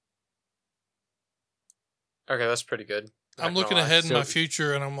 Okay, that's pretty good. I'm looking ahead in my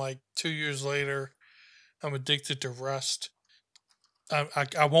future, and I'm like, 2 years later, I'm addicted to Rust.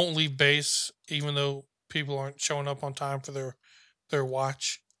 I won't leave base, even though people aren't showing up on time for their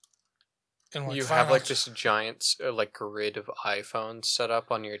watch. And you have like this giant like grid of iPhones set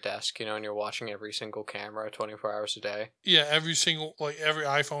up on your desk, and you're watching every single camera 24 hours a day. Yeah, every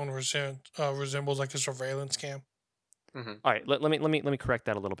iPhone resembles like a surveillance cam. Mm-hmm. All right, let me correct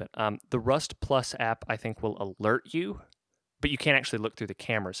that a little bit. The Rust Plus app, I think, will alert you, but you can't actually look through the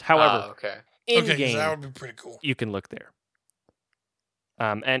cameras. However, Okay. in Okay, because that game, would be pretty cool. you can look there.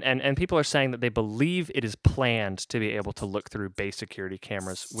 And people are saying that they believe it is planned to be able to look through base security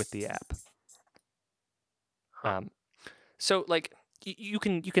cameras with the app. So like you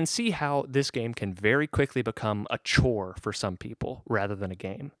can see how this game can very quickly become a chore for some people rather than a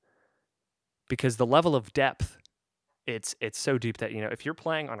game, because the level of depth, it's so deep that, you know, if you're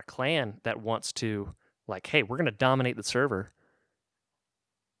playing on a clan that wants to, like, hey, we're gonna dominate the server,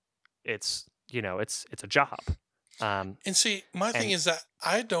 it's, you know, it's a job. And see, my thing And is that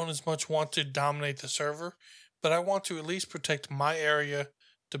I don't as much want to dominate the server, but I want to at least protect my area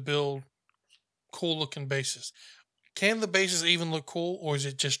to build cool looking bases. Can the bases even look cool, or is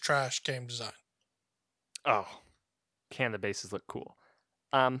it just trash game design? oh, can the bases look cool?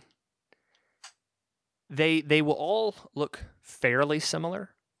 They will all look fairly similar,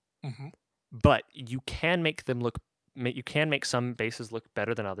 Mm-hmm. but you can make them look. You can make some bases look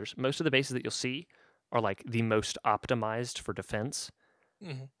better than others. Most of the bases that you'll see are like the most optimized for defense,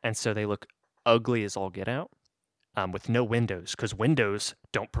 Mm-hmm. and so they look ugly as all get out, with no windows, because windows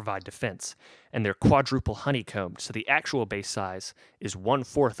don't provide defense, and they're quadruple honeycombed. So the actual base size is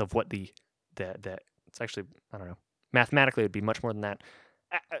 1/4 of what the it's actually, I don't know, mathematically it would be much more than that.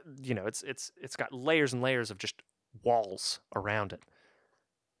 You know, it's got layers and layers of just walls around it.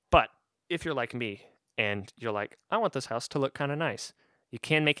 But if you're like me and you're like, I want this house to look kind of nice, you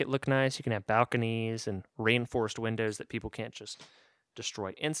can make it look nice. You can have balconies and reinforced windows that people can't just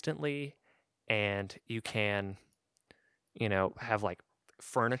destroy instantly, and you can, you know, have like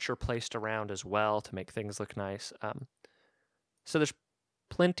furniture placed around as well to make things look nice. So there's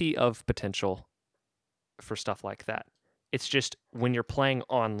plenty of potential for stuff like that. It's just when you're playing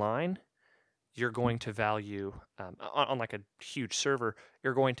online, you're going to value, on like a huge server,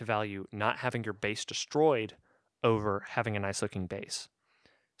 you're going to value not having your base destroyed over having a nice looking base.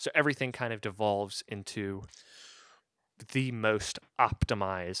 So everything kind of devolves into the most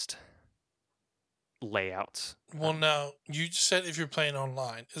optimized layouts. Well, now you just said if you're playing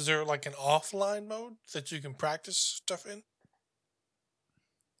online, is there like an offline mode that you can practice stuff in?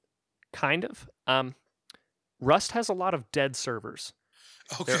 Kind of. Rust has a lot of dead servers.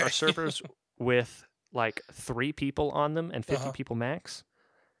 Okay. There are servers with like 3 people on them and 50 Uh-huh. people max.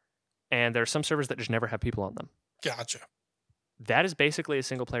 And there are some servers that just never have people on them. Gotcha. That is basically a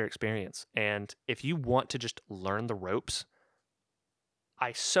single player experience. And if you want to just learn the ropes,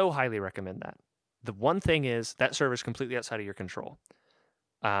 I so highly recommend that. The one thing is that server is completely outside of your control.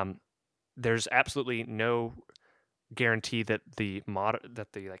 There's absolutely no guarantee that the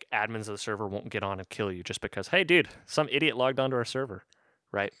like admins of the server won't get on and kill you just because, hey dude, some idiot logged onto our server,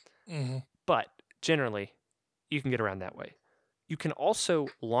 right? Mm-hmm. But generally, you can get around that way. You can also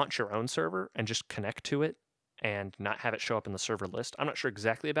launch your own server and just connect to it and not have it show up in the server list. I'm not sure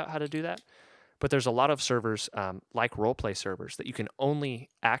exactly about how to do that, but there's a lot of servers, like roleplay servers, that you can only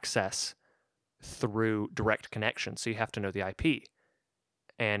access through direct connection. So you have to know the IP,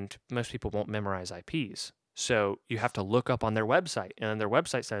 and most people won't memorize IPs. So you have to look up on their website, and their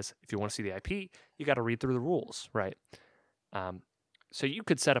website says if you want to see the IP, you got to read through the rules, right? So you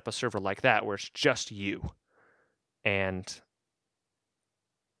could set up a server like that where it's just you, and,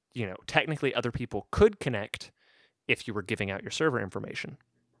 you know, technically other people could connect if you were giving out your server information.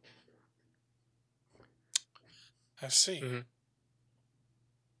 I see. Mm-hmm.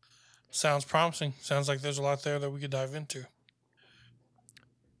 Sounds promising. Sounds like there's a lot there that we could dive into.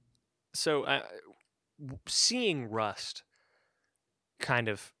 So seeing Rust kind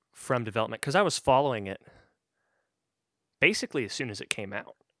of from development, because I was following it basically as soon as it came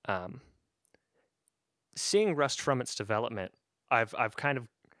out. Seeing Rust from its development, I've kind of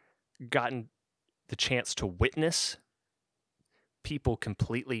gotten the chance to witness people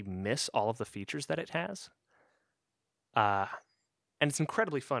completely miss all of the features that it has. And it's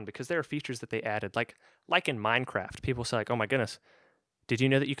incredibly fun because there are features that they added, like in Minecraft. People say, like, "Oh my goodness, did you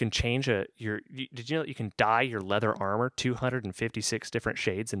know that you can change did you know that you can dye your leather armor 256 different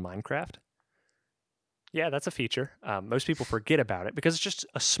shades in Minecraft?" Yeah, that's a feature. Most people forget about it because it's just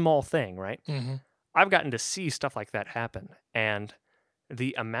a small thing, right? Mm-hmm. I've gotten to see stuff like that happen, and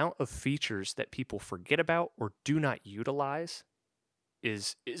the amount of features that people forget about or do not utilize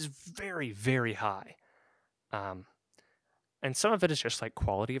is very, very high. And some of it is just like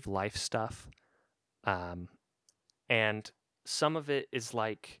quality of life stuff. And some of it is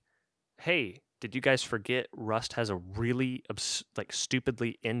like, hey, did you guys forget Rust has a really like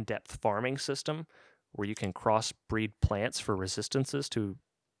stupidly in-depth farming system where you can crossbreed plants for resistances to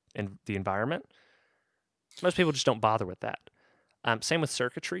the environment? Most people just don't bother with that. Same with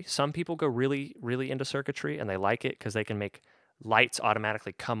circuitry. Some people go really, really into circuitry, and they like it because they can make lights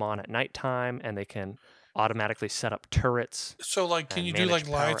automatically come on at nighttime, and they can automatically set up turrets So, like, can and you do like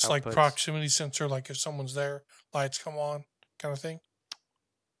manage power lights, like outputs. proximity sensor, like if someone's there, lights come on, kind of thing?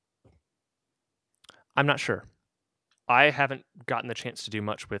 I'm not sure. I haven't gotten the chance to do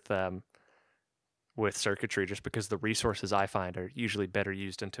much with circuitry just because the resources I find are usually better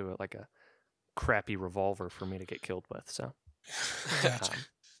used into like a crappy revolver for me to get killed with. So, Gotcha.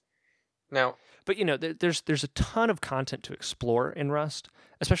 Now, but there's a ton of content to explore in Rust,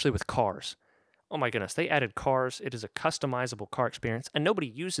 especially with cars. Oh my goodness, they added cars. It is a customizable car experience, and nobody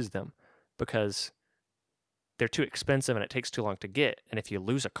uses them because they're too expensive and it takes too long to get. And if you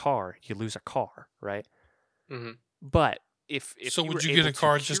lose a car, you lose a car, right? mhm. But if So, you would were you get able a to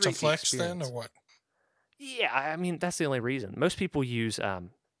car just to curate the flex then, or experience, what? yeah, I mean that's the only reason. Most people use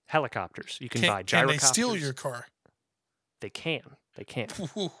helicopters. You can buy Can they steal your gyrocopters. car? They can.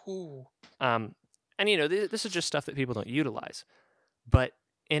 Ooh. Um, and this is just stuff that people don't utilize. But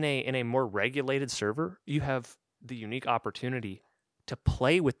in a more regulated server, you have the unique opportunity to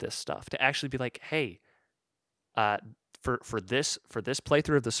play with this stuff, to actually be like, hey, uh, for this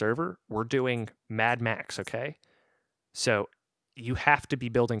playthrough of the server, we're doing Mad Max, okay? So you have to be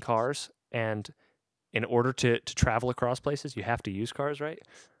building cars, and in order to travel across places, you have to use cars, right?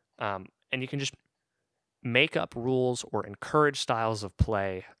 And you can just make up rules or encourage styles of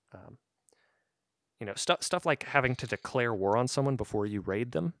play. Stuff like having to declare war on someone before you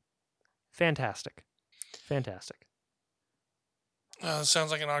raid them. Fantastic.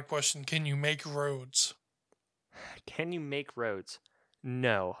 Sounds like an odd question. Can you make roads? Can you make roads?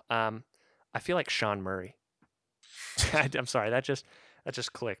 No. I feel like Sean Murray. I'm sorry. That just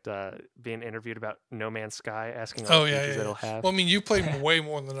clicked. Being interviewed about No Man's Sky, asking all Oh the yeah, features yeah, that yeah. it'll have. Well, I mean, you play way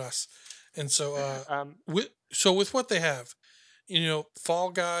more than us, and so um, with what they have, Fall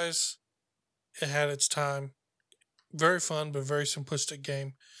Guys, it had its time. Very fun, but very simplistic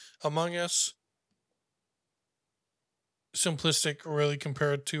game. Among Us, simplistic, really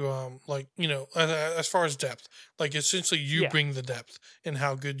compared to as far as depth, like essentially you yeah, bring the depth in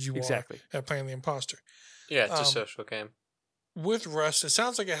how good you are exactly. at playing the imposter. Yeah, it's a Um, social game. with Rust, it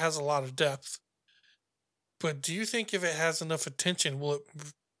sounds like it has a lot of depth, but do you think if it has enough attention, will it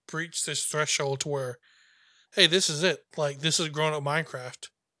breach this threshold to where, hey, this is it, like this is grown up Minecraft,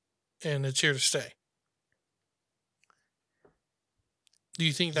 and it's here to stay? Do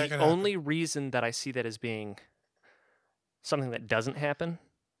you think that The can happen? only reason that I see that as being something that doesn't happen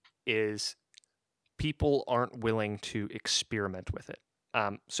is people aren't willing to experiment with it.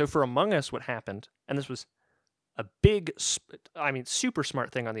 So for Among Us, what happened, and this was a super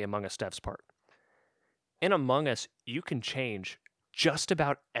smart thing on the Among Us devs' part. In Among Us, you can change just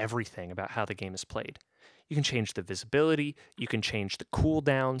about everything about how the game is played. You can change the visibility, you can change the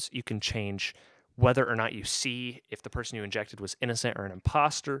cooldowns, you can change whether or not you see if the person you injected was innocent or an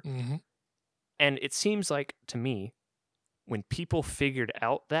imposter. Mm-hmm. And it seems like, to me, when people figured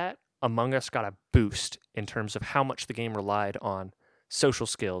out that, Among Us got a boost in terms of how much the game relied on social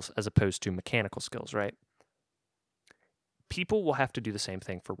skills as opposed to mechanical skills, right? People will have to do the same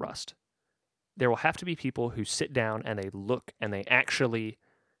thing for Rust. There will have to be people who sit down and they look and they actually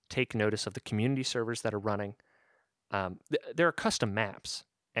take notice of the community servers that are running. There are custom maps,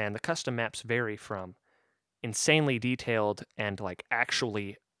 and the custom maps vary from insanely detailed and like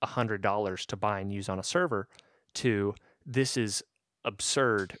actually $100 to buy and use on a server to this is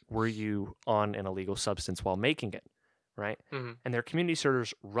absurd. Were you on an illegal substance while making it? Right? Mm-hmm. And there are community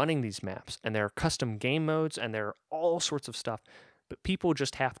servers running these maps, and there are custom game modes, and there are all sorts of stuff. But people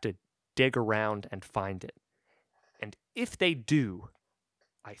just have to dig around and find it. And if they do,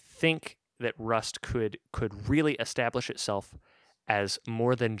 I think that Rust could really establish itself as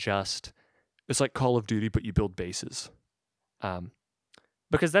more than just it's like Call of Duty, but you build bases.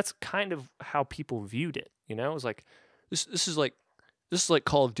 Because that's kind of how people viewed it. It was like this is like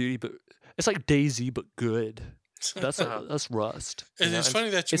Call of Duty, but it's like DayZ, but good. That's Rust. It's funny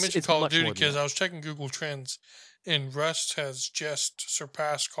that you mentioned it's Call of much Duty more than because that. I was checking Google Trends, and Rust has just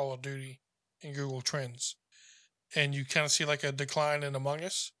surpassed Call of Duty in Google Trends, and you kind of see like a decline in Among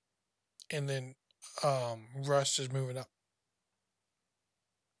Us, and then Rust is moving up.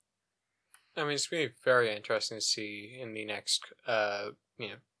 I mean, it's going to be very interesting to see in the next,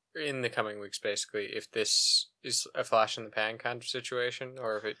 in the coming weeks, basically, if this is a flash in the pan kind of situation,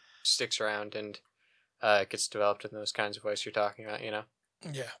 or if it sticks around and gets developed in those kinds of ways you're talking about.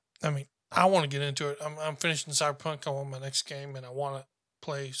 Yeah, I mean, I want to get into it. I'm finishing Cyberpunk. I want my next game, and I want to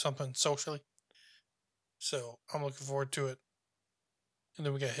play something socially. So I'm looking forward to it. and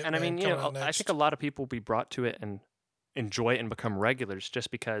then we got And I Hitman mean, coming out I think next. a lot of people will be brought to it and enjoy it and become regulars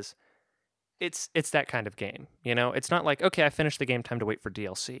just because it's that kind of game. It's not like, okay, I finished the game, time to wait for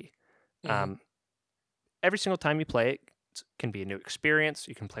DLC. Mhm. Um, every single time you play it can be a new experience.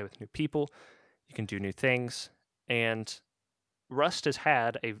 You can play with new people. You can do new things. And Rust has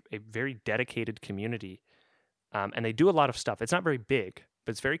had a very dedicated community, and they do a lot of stuff. It's not very big,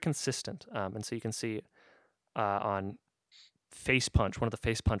 but it's very consistent. And so you can see on FacePunch, one of the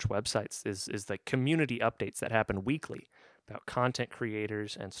FacePunch websites, is the community updates that happen weekly about content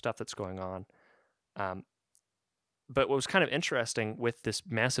creators and stuff that's going on. Um, but what was kind of interesting with this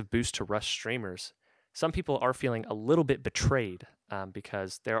massive boost to Rust streamers, some people are feeling a little bit betrayed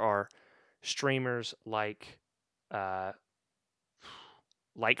because there are streamers uh,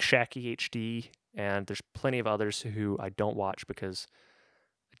 like Shaky HD, and there's plenty of others who I don't watch because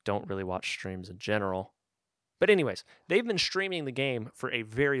I don't really watch streams in general. But anyways, they've been streaming the game for a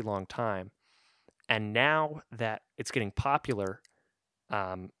very long time, and now that it's getting popular,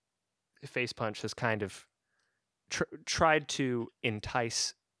 um, FacePunch has kind of tried to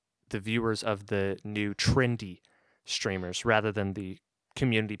entice the viewers of the new trendy streamers rather than the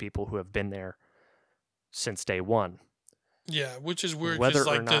community people who have been there since day one. Yeah, which is weird Whether because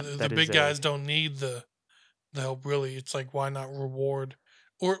or like the not the that is big guys don't need the help really. It's like why not reward,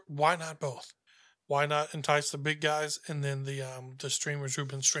 or why not both? Why not entice the big guys and then the streamers who've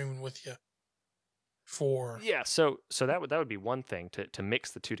been streaming with you for yeah. So that would be one thing to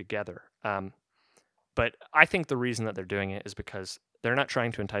mix the two together. But I think the reason that they're doing it is because they're not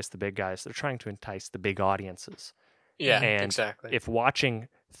trying to entice the big guys; they're trying to entice the big audiences. Yeah, Mhm. And exactly. if watching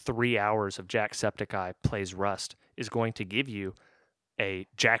 3 hours of Jacksepticeye plays Rust is going to give you a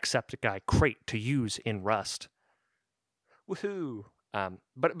Jacksepticeye crate to use in Rust, woohoo!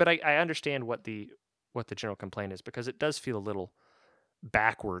 But I understand what the general complaint is, because it does feel a little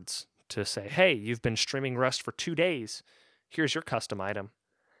backwards to say, hey, you've been streaming Rust for 2 days. Here's your custom item.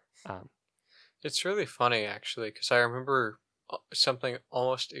 Um, It's really funny actually because I remember something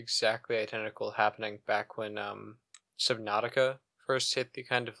almost exactly identical happening back when Subnautica first hit the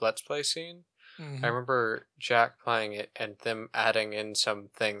kind of Let's Play scene. I Mhm. remember Jack playing it and them adding in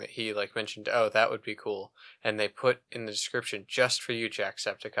something that he like mentioned, oh, that would be cool. And they put in the description just for you,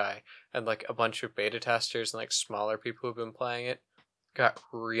 Jacksepticeye. And like a bunch of beta testers and like smaller people who've been playing it got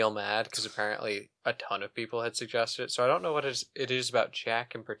real mad because apparently a ton of people had suggested it. So I don't know what it is about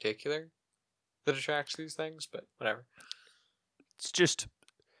Jack in particular that attracts these things, but whatever. it's just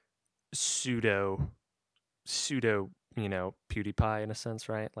pseudo, PewDiePie in a sense,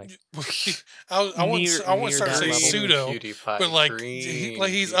 right? Like I wouldn't near I wouldn't near start to that say level. pseudo, but PewDiePie, like green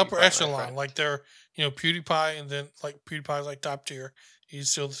he's upper PewDiePie, my echelon. friend. Like they're PewDiePie, and then like PewDiePie's like top tier. He's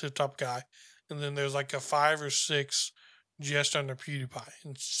still the top guy, and then there's like a 5 or 6 just under PewDiePie,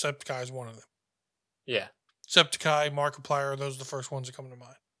 and Septiceye is one of them. Yeah. Septiceye, Markiplier, those are the first ones that come to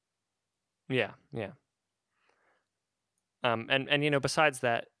mind. Yeah, yeah. And besides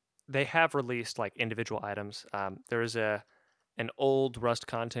that, they have released like individual items. There is an old Rust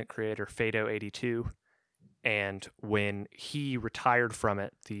content creator, Fado82, and when he retired from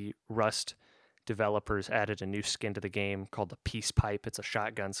it, the Rust developers added a new skin to the game called the Peace Pipe. It's a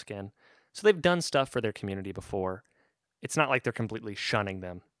shotgun skin. So they've done stuff for their community before. It's not like they're completely shunning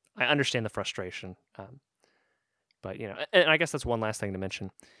them. I understand the frustration, but and I guess that's one last thing to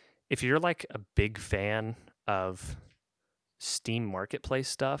mention. If you're like a big fan of Steam Marketplace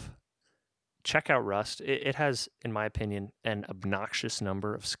stuff, check out Rust. It has, in my opinion, an obnoxious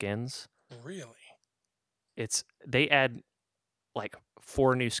number of skins. Really? They add like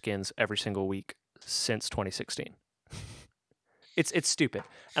 4 new skins every single week since 2016. It's stupid,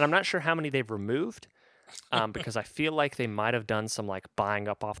 and I'm not sure how many they've removed, because I feel like they might have done some like buying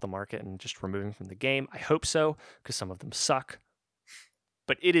up off the market and just removing from the game. I hope so, because some of them suck.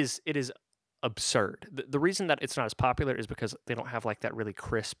 But it is absurd. The reason that it's not as popular is because they don't have like that really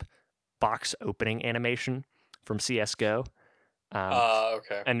crisp box opening animation from CS:GO,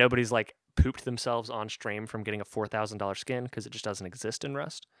 Okay. and nobody's like pooped themselves on stream from getting a $4,000 skin because it just doesn't exist in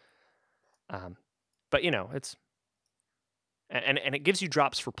Rust. But it's and it gives you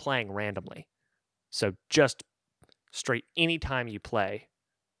drops for playing randomly. So just straight anytime you play,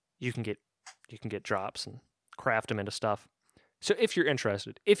 you can get drops and craft them into stuff. So if you're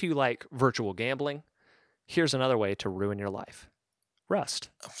interested, if you like virtual gambling, here's another way to ruin your life. Rust.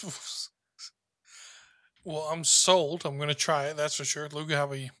 Well, I'm sold. I'm going to try it. That's for sure. Luca, how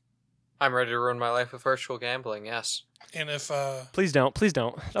about you? I'm ready to ruin my life with virtual gambling, yes. And if Please don't.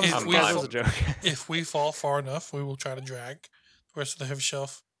 That If was a joke. if we fall far enough, we will try to drag the rest of the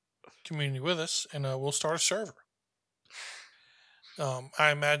Heavyshelf community with us, and we'll start a server.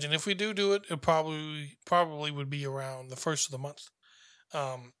 I imagine if we do it, it probably would be around the first of the month.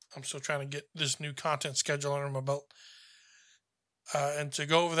 I'm still trying to get this new content schedule under my belt. And to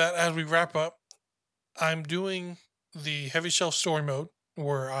go over that as we wrap up, I'm doing the Heavy Shelf story mode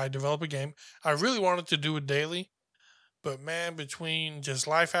where I develop a game. I really wanted to do it daily, but man, between just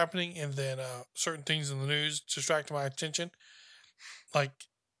life happening and then certain things in the news distracting my attention, like,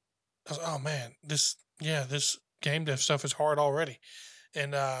 oh man, this game dev stuff is hard already.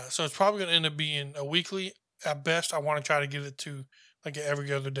 And so it's probably going to end up being a weekly. At best, I want to try to get it to like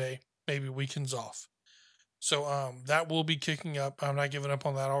every other day, maybe weekends off. So that will be kicking up. I'm not giving up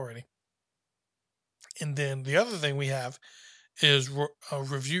on that already. And then the other thing we have is a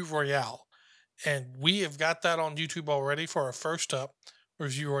Review Royale. And we have got that on YouTube already for our first up,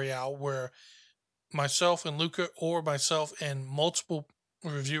 Review Royale, where myself and Luca or myself and multiple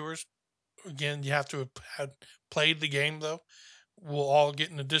reviewers, again, you have to have played the game though, we'll all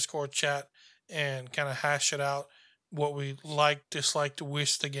get in the Discord chat and kind of hash it out, what we like, dislike,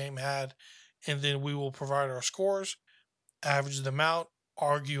 wish the game had. And then we will provide our scores, average them out,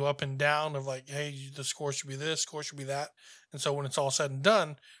 argue up and down of like, hey, the score should be this, score should be that. And so when it's all said and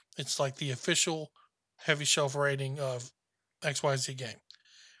done, it's like the official Heavy Shelf rating of XYZ game.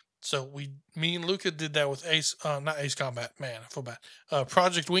 So me and Luca did that with not Ace Combat, man, I feel bad.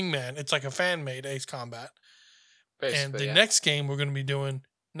 Project Wingman. It's like a fan made Ace Combat. Basically, And the yeah. next game we're going to be doing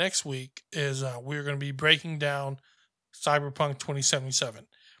next week is we're going to be breaking down Cyberpunk 2077.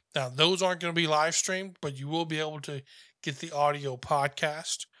 Now, those aren't going to be live streamed, but you will be able to get the audio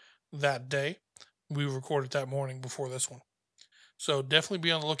podcast that day. We recorded that morning before this one. So definitely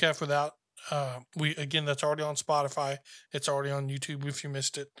be on the lookout for that. That's already on Spotify. It's already on YouTube if you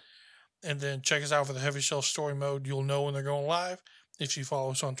missed it. And then check us out for the Heavy Shelf story mode. You'll know when they're going live if you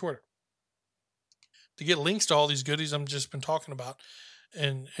follow us on Twitter. To get links to all these goodies I've just been talking about,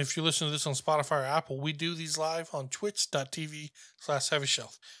 and if you listen to this on Spotify or Apple, we do these live on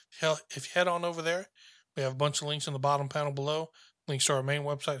twitch.tv/heavyshelf. If you head on over there, we have a bunch of links in the bottom panel below, links to our main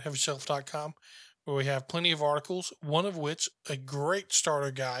website, heavyshelf.com, where we have plenty of articles, one of which a great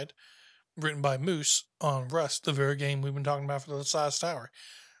starter guide written by Moose on Rust, the very game we've been talking about for the last hour.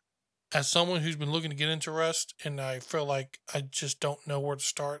 As someone who's been looking to get into Rust, and I feel like I just don't know where to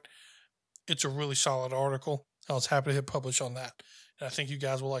start, it's a really solid article. I was happy to hit publish on that. And I think you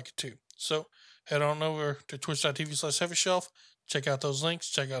guys will like it too. So head on over to twitch.tv/heavyshelf. Check out those links.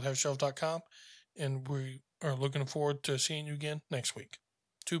 Check out heavyshelf.com. And we are looking forward to seeing you again next week.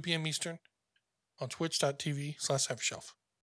 2 p.m. Eastern on twitch.tv/heavyshelf.